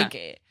him. Yeah.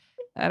 Like,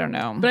 I don't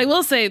know. But I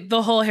will say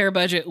the whole hair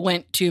budget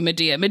went to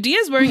Madea.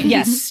 Medea's wearing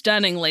a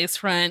stunning lace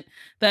front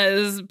that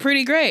is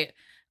pretty great.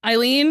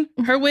 Eileen,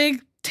 her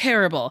wig,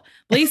 terrible.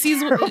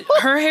 Lacey's,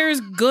 her hair is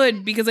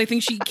good because I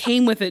think she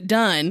came with it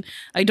done.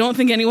 I don't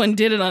think anyone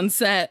did it on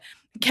set.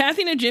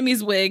 Kathy and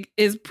Jimmy's wig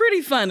is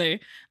pretty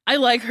funny. I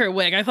like her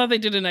wig. I thought they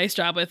did a nice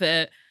job with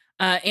it.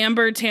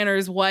 Amber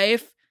Tanner's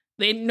wife,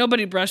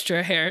 nobody brushed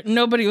her hair.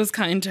 Nobody was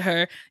kind to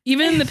her.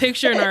 Even in the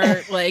picture in our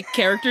like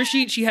character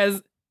sheet, she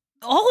has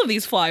all of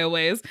these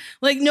flyaways.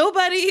 Like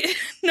nobody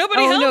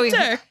helped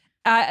her.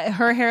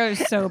 Her hair is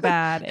so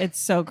bad. It's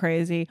so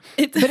crazy.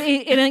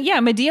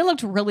 Madea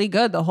looked really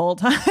good the whole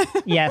time.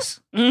 Yes.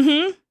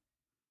 Mm-hmm.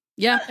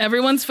 Yeah,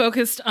 everyone's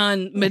focused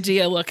on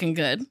Madea looking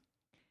good.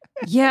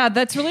 Yeah,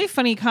 that's really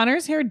funny.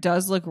 Connor's hair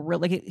does look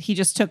really. He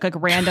just took like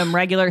random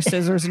regular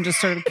scissors and just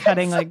started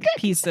cutting like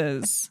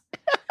pieces.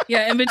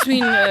 Yeah, in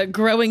between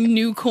growing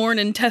new corn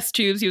and test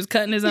tubes, he was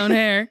cutting his own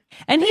hair.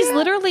 And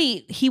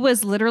he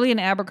was literally an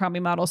Abercrombie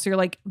model. So you're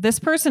like, this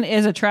person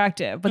is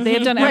attractive, but they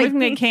have done everything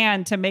they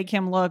can to make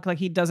him look like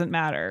he doesn't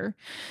matter.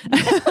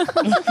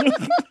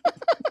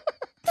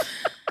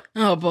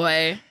 Oh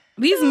boy.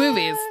 These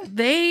movies,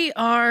 they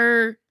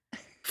are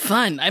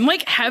fun. I'm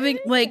like having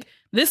like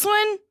this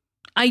one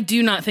I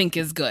do not think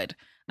is good.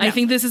 No. I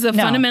think this is a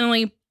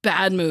fundamentally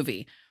bad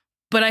movie,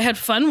 but I had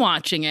fun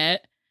watching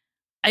it.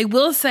 I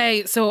will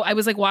say, so I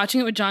was like watching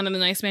it with John and the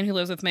nice man who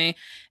lives with me.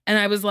 And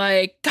I was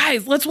like,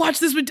 guys, let's watch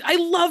this. I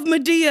love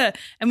Madea.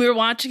 And we were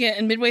watching it.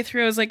 And midway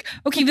through, I was like,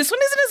 okay, this one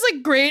isn't as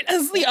like great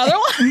as the other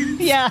one.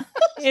 Yeah.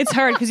 It's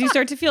hard because you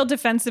start to feel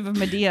defensive of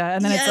Madea.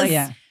 And then it's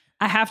like,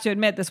 I have to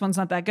admit this one's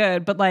not that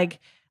good. But like,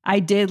 I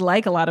did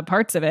like a lot of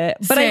parts of it.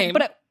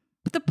 But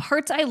But the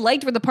parts I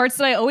liked were the parts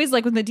that I always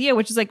like with Madea,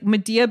 which is like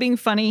Madea being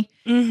funny,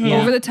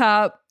 over the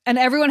top, and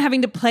everyone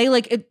having to play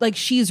like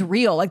she's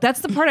real. Like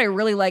that's the part I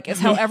really like is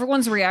how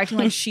everyone's reacting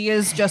like she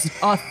is just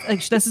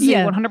like this is a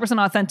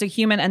 100% authentic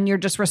human, and you're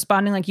just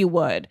responding like you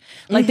would.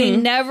 Like they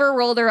never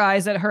roll their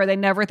eyes at her. They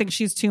never think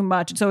she's too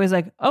much. It's always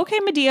like, okay,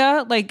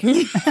 Madea, like.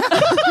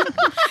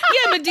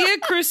 Yeah, Madea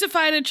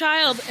crucified a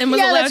child and was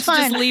allowed to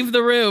just leave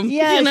the room.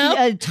 Yeah, you know?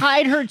 He,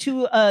 tied her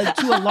to a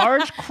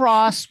large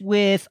cross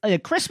with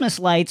Christmas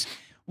lights,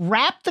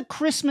 wrapped the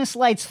Christmas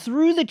lights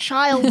through the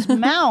child's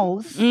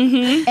mouth,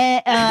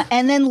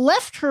 and then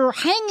left her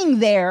hanging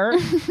there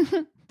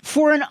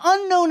for an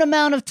unknown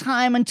amount of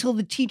time until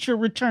the teacher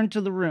returned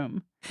to the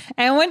room.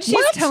 And when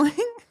she's telling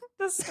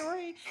the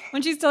story,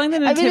 when she's telling the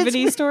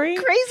nativity story,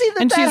 crazy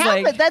that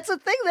happened. Like, that's a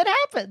thing that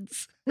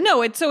happens.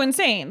 No, it's so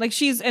insane. Like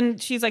she's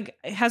like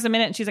has a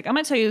minute and she's like, I'm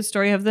gonna tell you the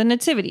story of the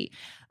nativity.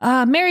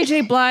 Mary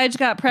J. Blige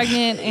got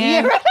pregnant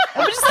and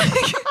I'm just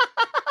like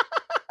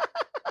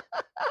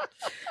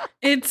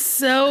It's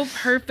so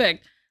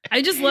perfect.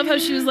 I just love how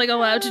she was like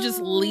allowed to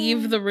just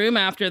leave the room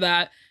after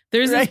that.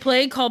 There's this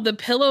play called The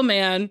Pillow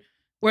Man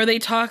where they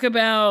talk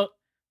about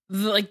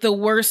the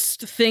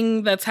worst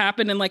thing that's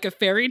happened in like a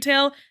fairy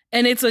tale,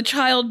 and it's a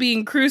child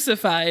being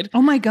crucified.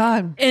 Oh my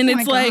God. And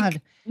it's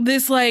like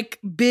this like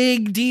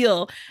big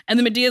deal. And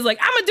the Medea's like,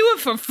 I'm gonna do it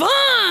for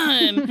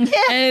fun.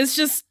 And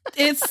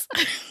it's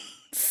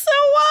so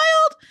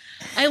wild.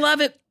 I love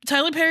it.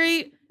 Tyler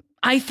Perry,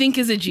 I think,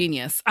 is a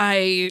genius.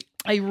 I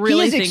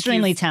really think he's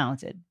extremely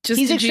talented.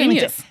 He's a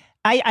genius.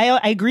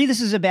 I agree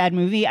this is a bad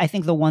movie. I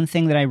think the one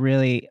thing that I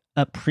really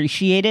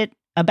appreciate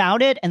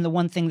about it, and the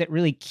one thing that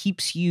really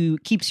keeps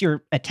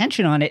your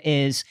attention on it,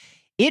 is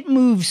it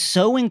moves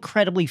so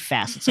incredibly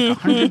fast. It's like a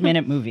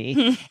 100-minute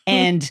movie.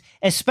 And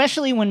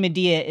especially when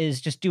Madea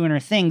is just doing her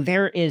thing,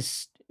 there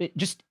is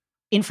just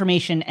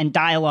information and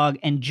dialogue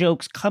and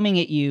jokes coming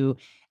at you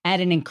at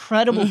an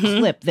incredible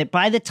clip that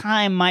by the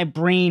time my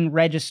brain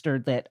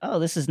registered that, oh,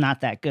 this is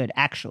not that good,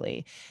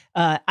 actually,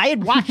 I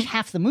had watched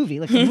half the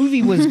movie. Like, the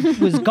movie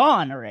was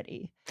gone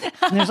already.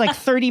 And there's like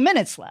 30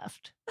 minutes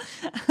left.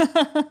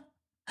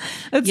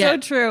 That's so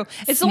true.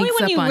 It's only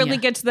when you really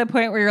get to the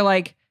point where you're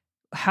like,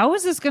 how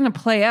is this going to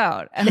play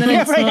out? And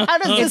then how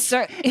does this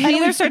start?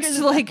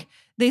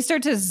 They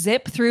start to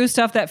zip through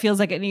stuff that feels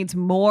like it needs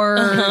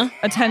more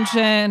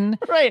attention.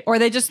 Right. Or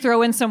they just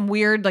throw in some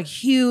weird, like,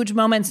 huge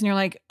moments and you're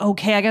like,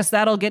 okay, I guess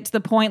that'll get to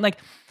the point. Like,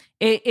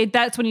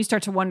 that's when you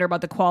start to wonder about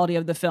the quality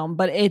of the film,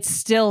 but it's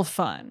still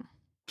fun.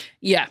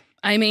 Yeah.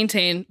 I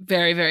maintain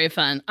very, very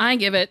fun. I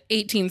give it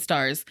 18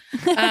 stars.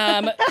 So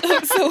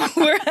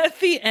we're at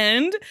the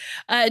end.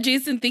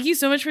 Jason, thank you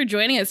so much for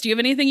joining us. Do you have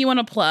anything you want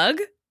to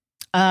plug?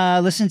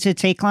 Listen to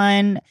Take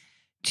Line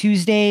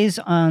Tuesdays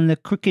on the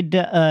Crooked,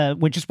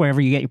 which is wherever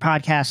you get your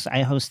podcasts.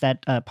 I host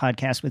that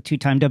podcast with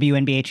two-time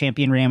WNBA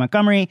champion Ray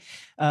Montgomery.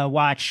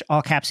 Watch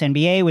All Caps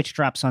NBA, which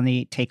drops on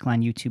the Take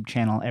Line YouTube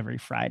channel every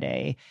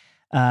Friday.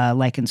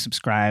 Like and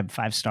subscribe,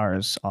 5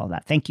 stars, all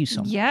that. Thank you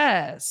so much.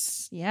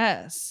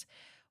 Yes.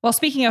 Well,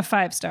 speaking of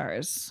 5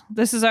 stars,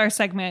 this is our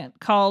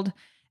segment called,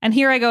 and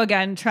here I go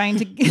again trying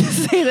to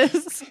say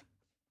this.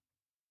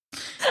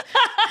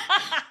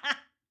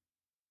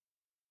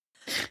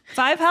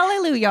 5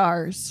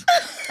 hallelujahs.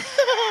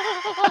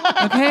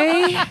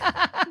 Okay?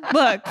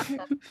 Look,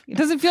 it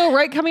doesn't feel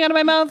right coming out of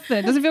my mouth.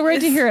 It doesn't feel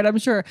right to hear it, I'm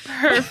sure.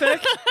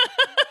 Perfect.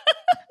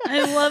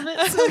 I love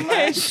it so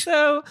much.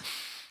 So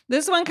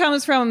this one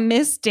comes from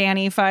Miss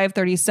Danny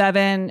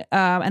 537,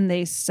 and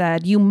they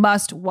said, you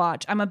must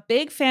watch. I'm a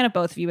big fan of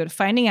both of you, but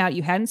finding out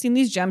you hadn't seen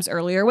these gems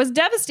earlier was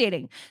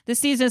devastating. This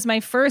season is my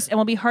first and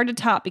will be hard to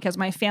top because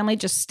my family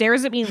just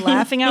stares at me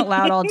laughing out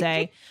loud all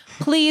day.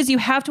 Please, you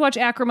have to watch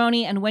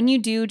Acrimony, and when you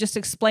do, just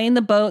explain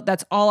the boat.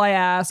 That's all I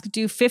ask.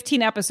 Do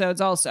 15 episodes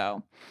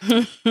also.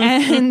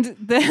 And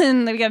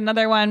then we got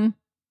another one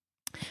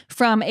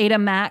from Ada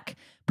Mack.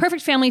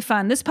 Perfect family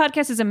fun. This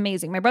podcast is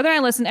amazing. My brother and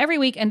I listen every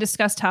week and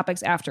discuss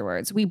topics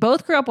afterwards. We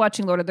both grew up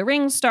watching Lord of the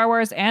Rings, Star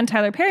Wars, and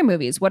Tyler Perry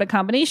movies. What a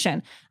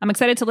combination. I'm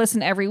excited to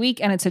listen every week,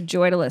 and it's a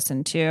joy to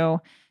listen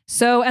to.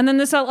 So, and then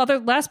this other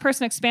last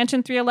person,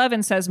 Expansion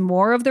 311, says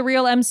more of the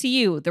real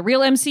MCU. The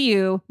real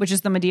MCU, which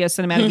is the Madea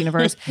Cinematic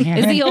Universe,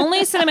 is the only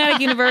cinematic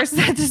universe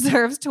that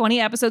deserves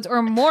 20 episodes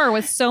or more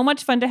with so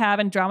much fun to have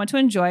and drama to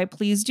enjoy.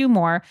 Please do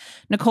more.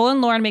 Nicole and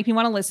Lauren make me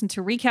want to listen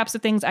to recaps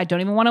of things I don't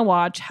even want to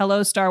watch.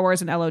 Hello, Star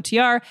Wars and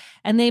LOTR.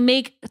 And they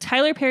make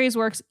Tyler Perry's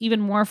works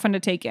even more fun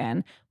to take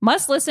in.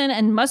 Must listen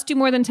and must do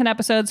more than 10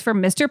 episodes for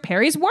Mr.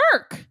 Perry's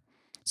work.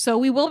 So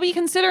we will be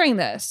considering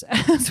this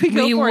as we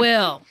go forward. We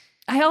will.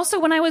 I also,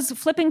 when I was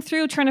flipping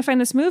through trying to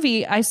find this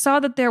movie, I saw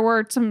that there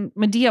were some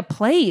Madea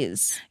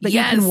plays that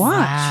you can watch.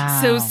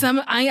 Wow.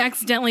 So I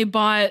accidentally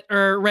bought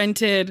or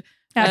rented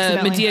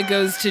Madea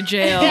Goes to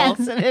Jail.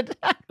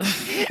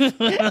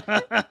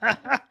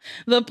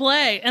 The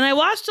play. And I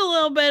watched a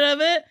little bit of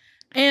it,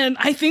 and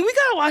I think we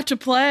got to watch a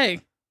play.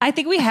 I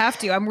think we have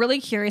to. I'm really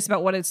curious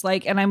about what it's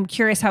like, and I'm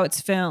curious how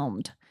it's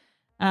filmed.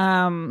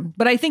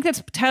 But I think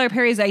that's Tyler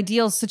Perry's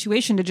ideal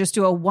situation, to just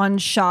do a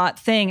one-shot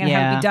thing and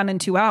have it be done in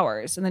 2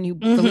 hours, and then you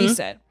release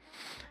it.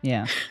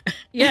 Yeah.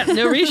 Yeah,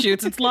 no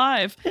reshoots. It's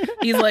live.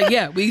 He's like,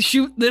 yeah, we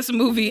shoot this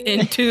movie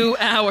in 2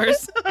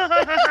 hours.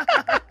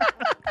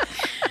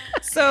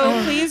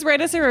 So please write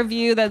us a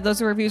review.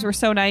 Those reviews were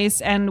so nice,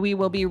 and we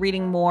will be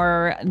reading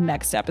more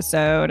next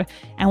episode.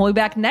 And we'll be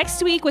back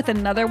next week with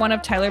another one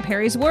of Tyler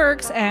Perry's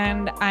works.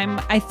 And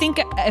I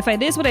think if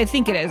it is what I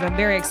think it is, I'm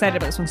very excited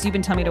about this one because you've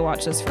been telling me to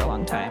watch this for a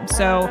long time.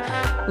 So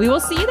we will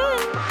see you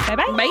then.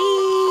 Bye-bye.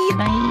 Bye.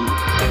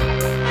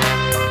 Bye.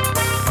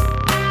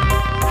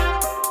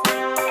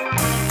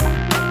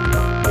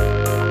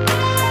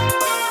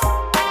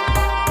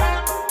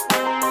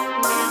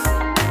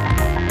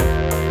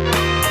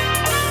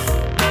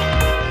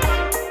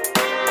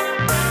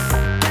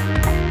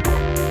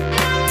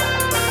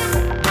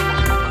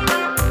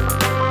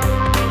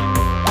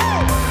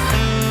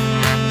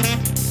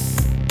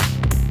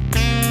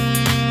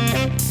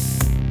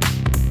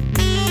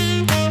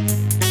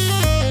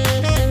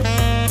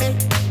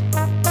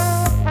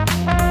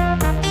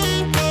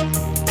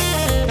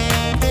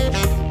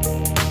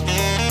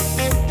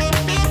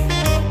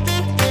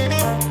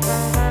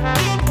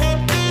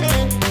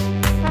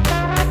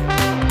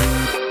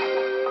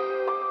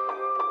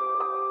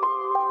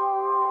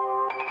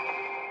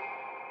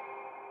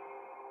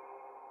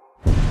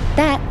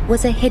 That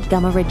was a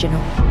HeadGum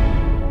original.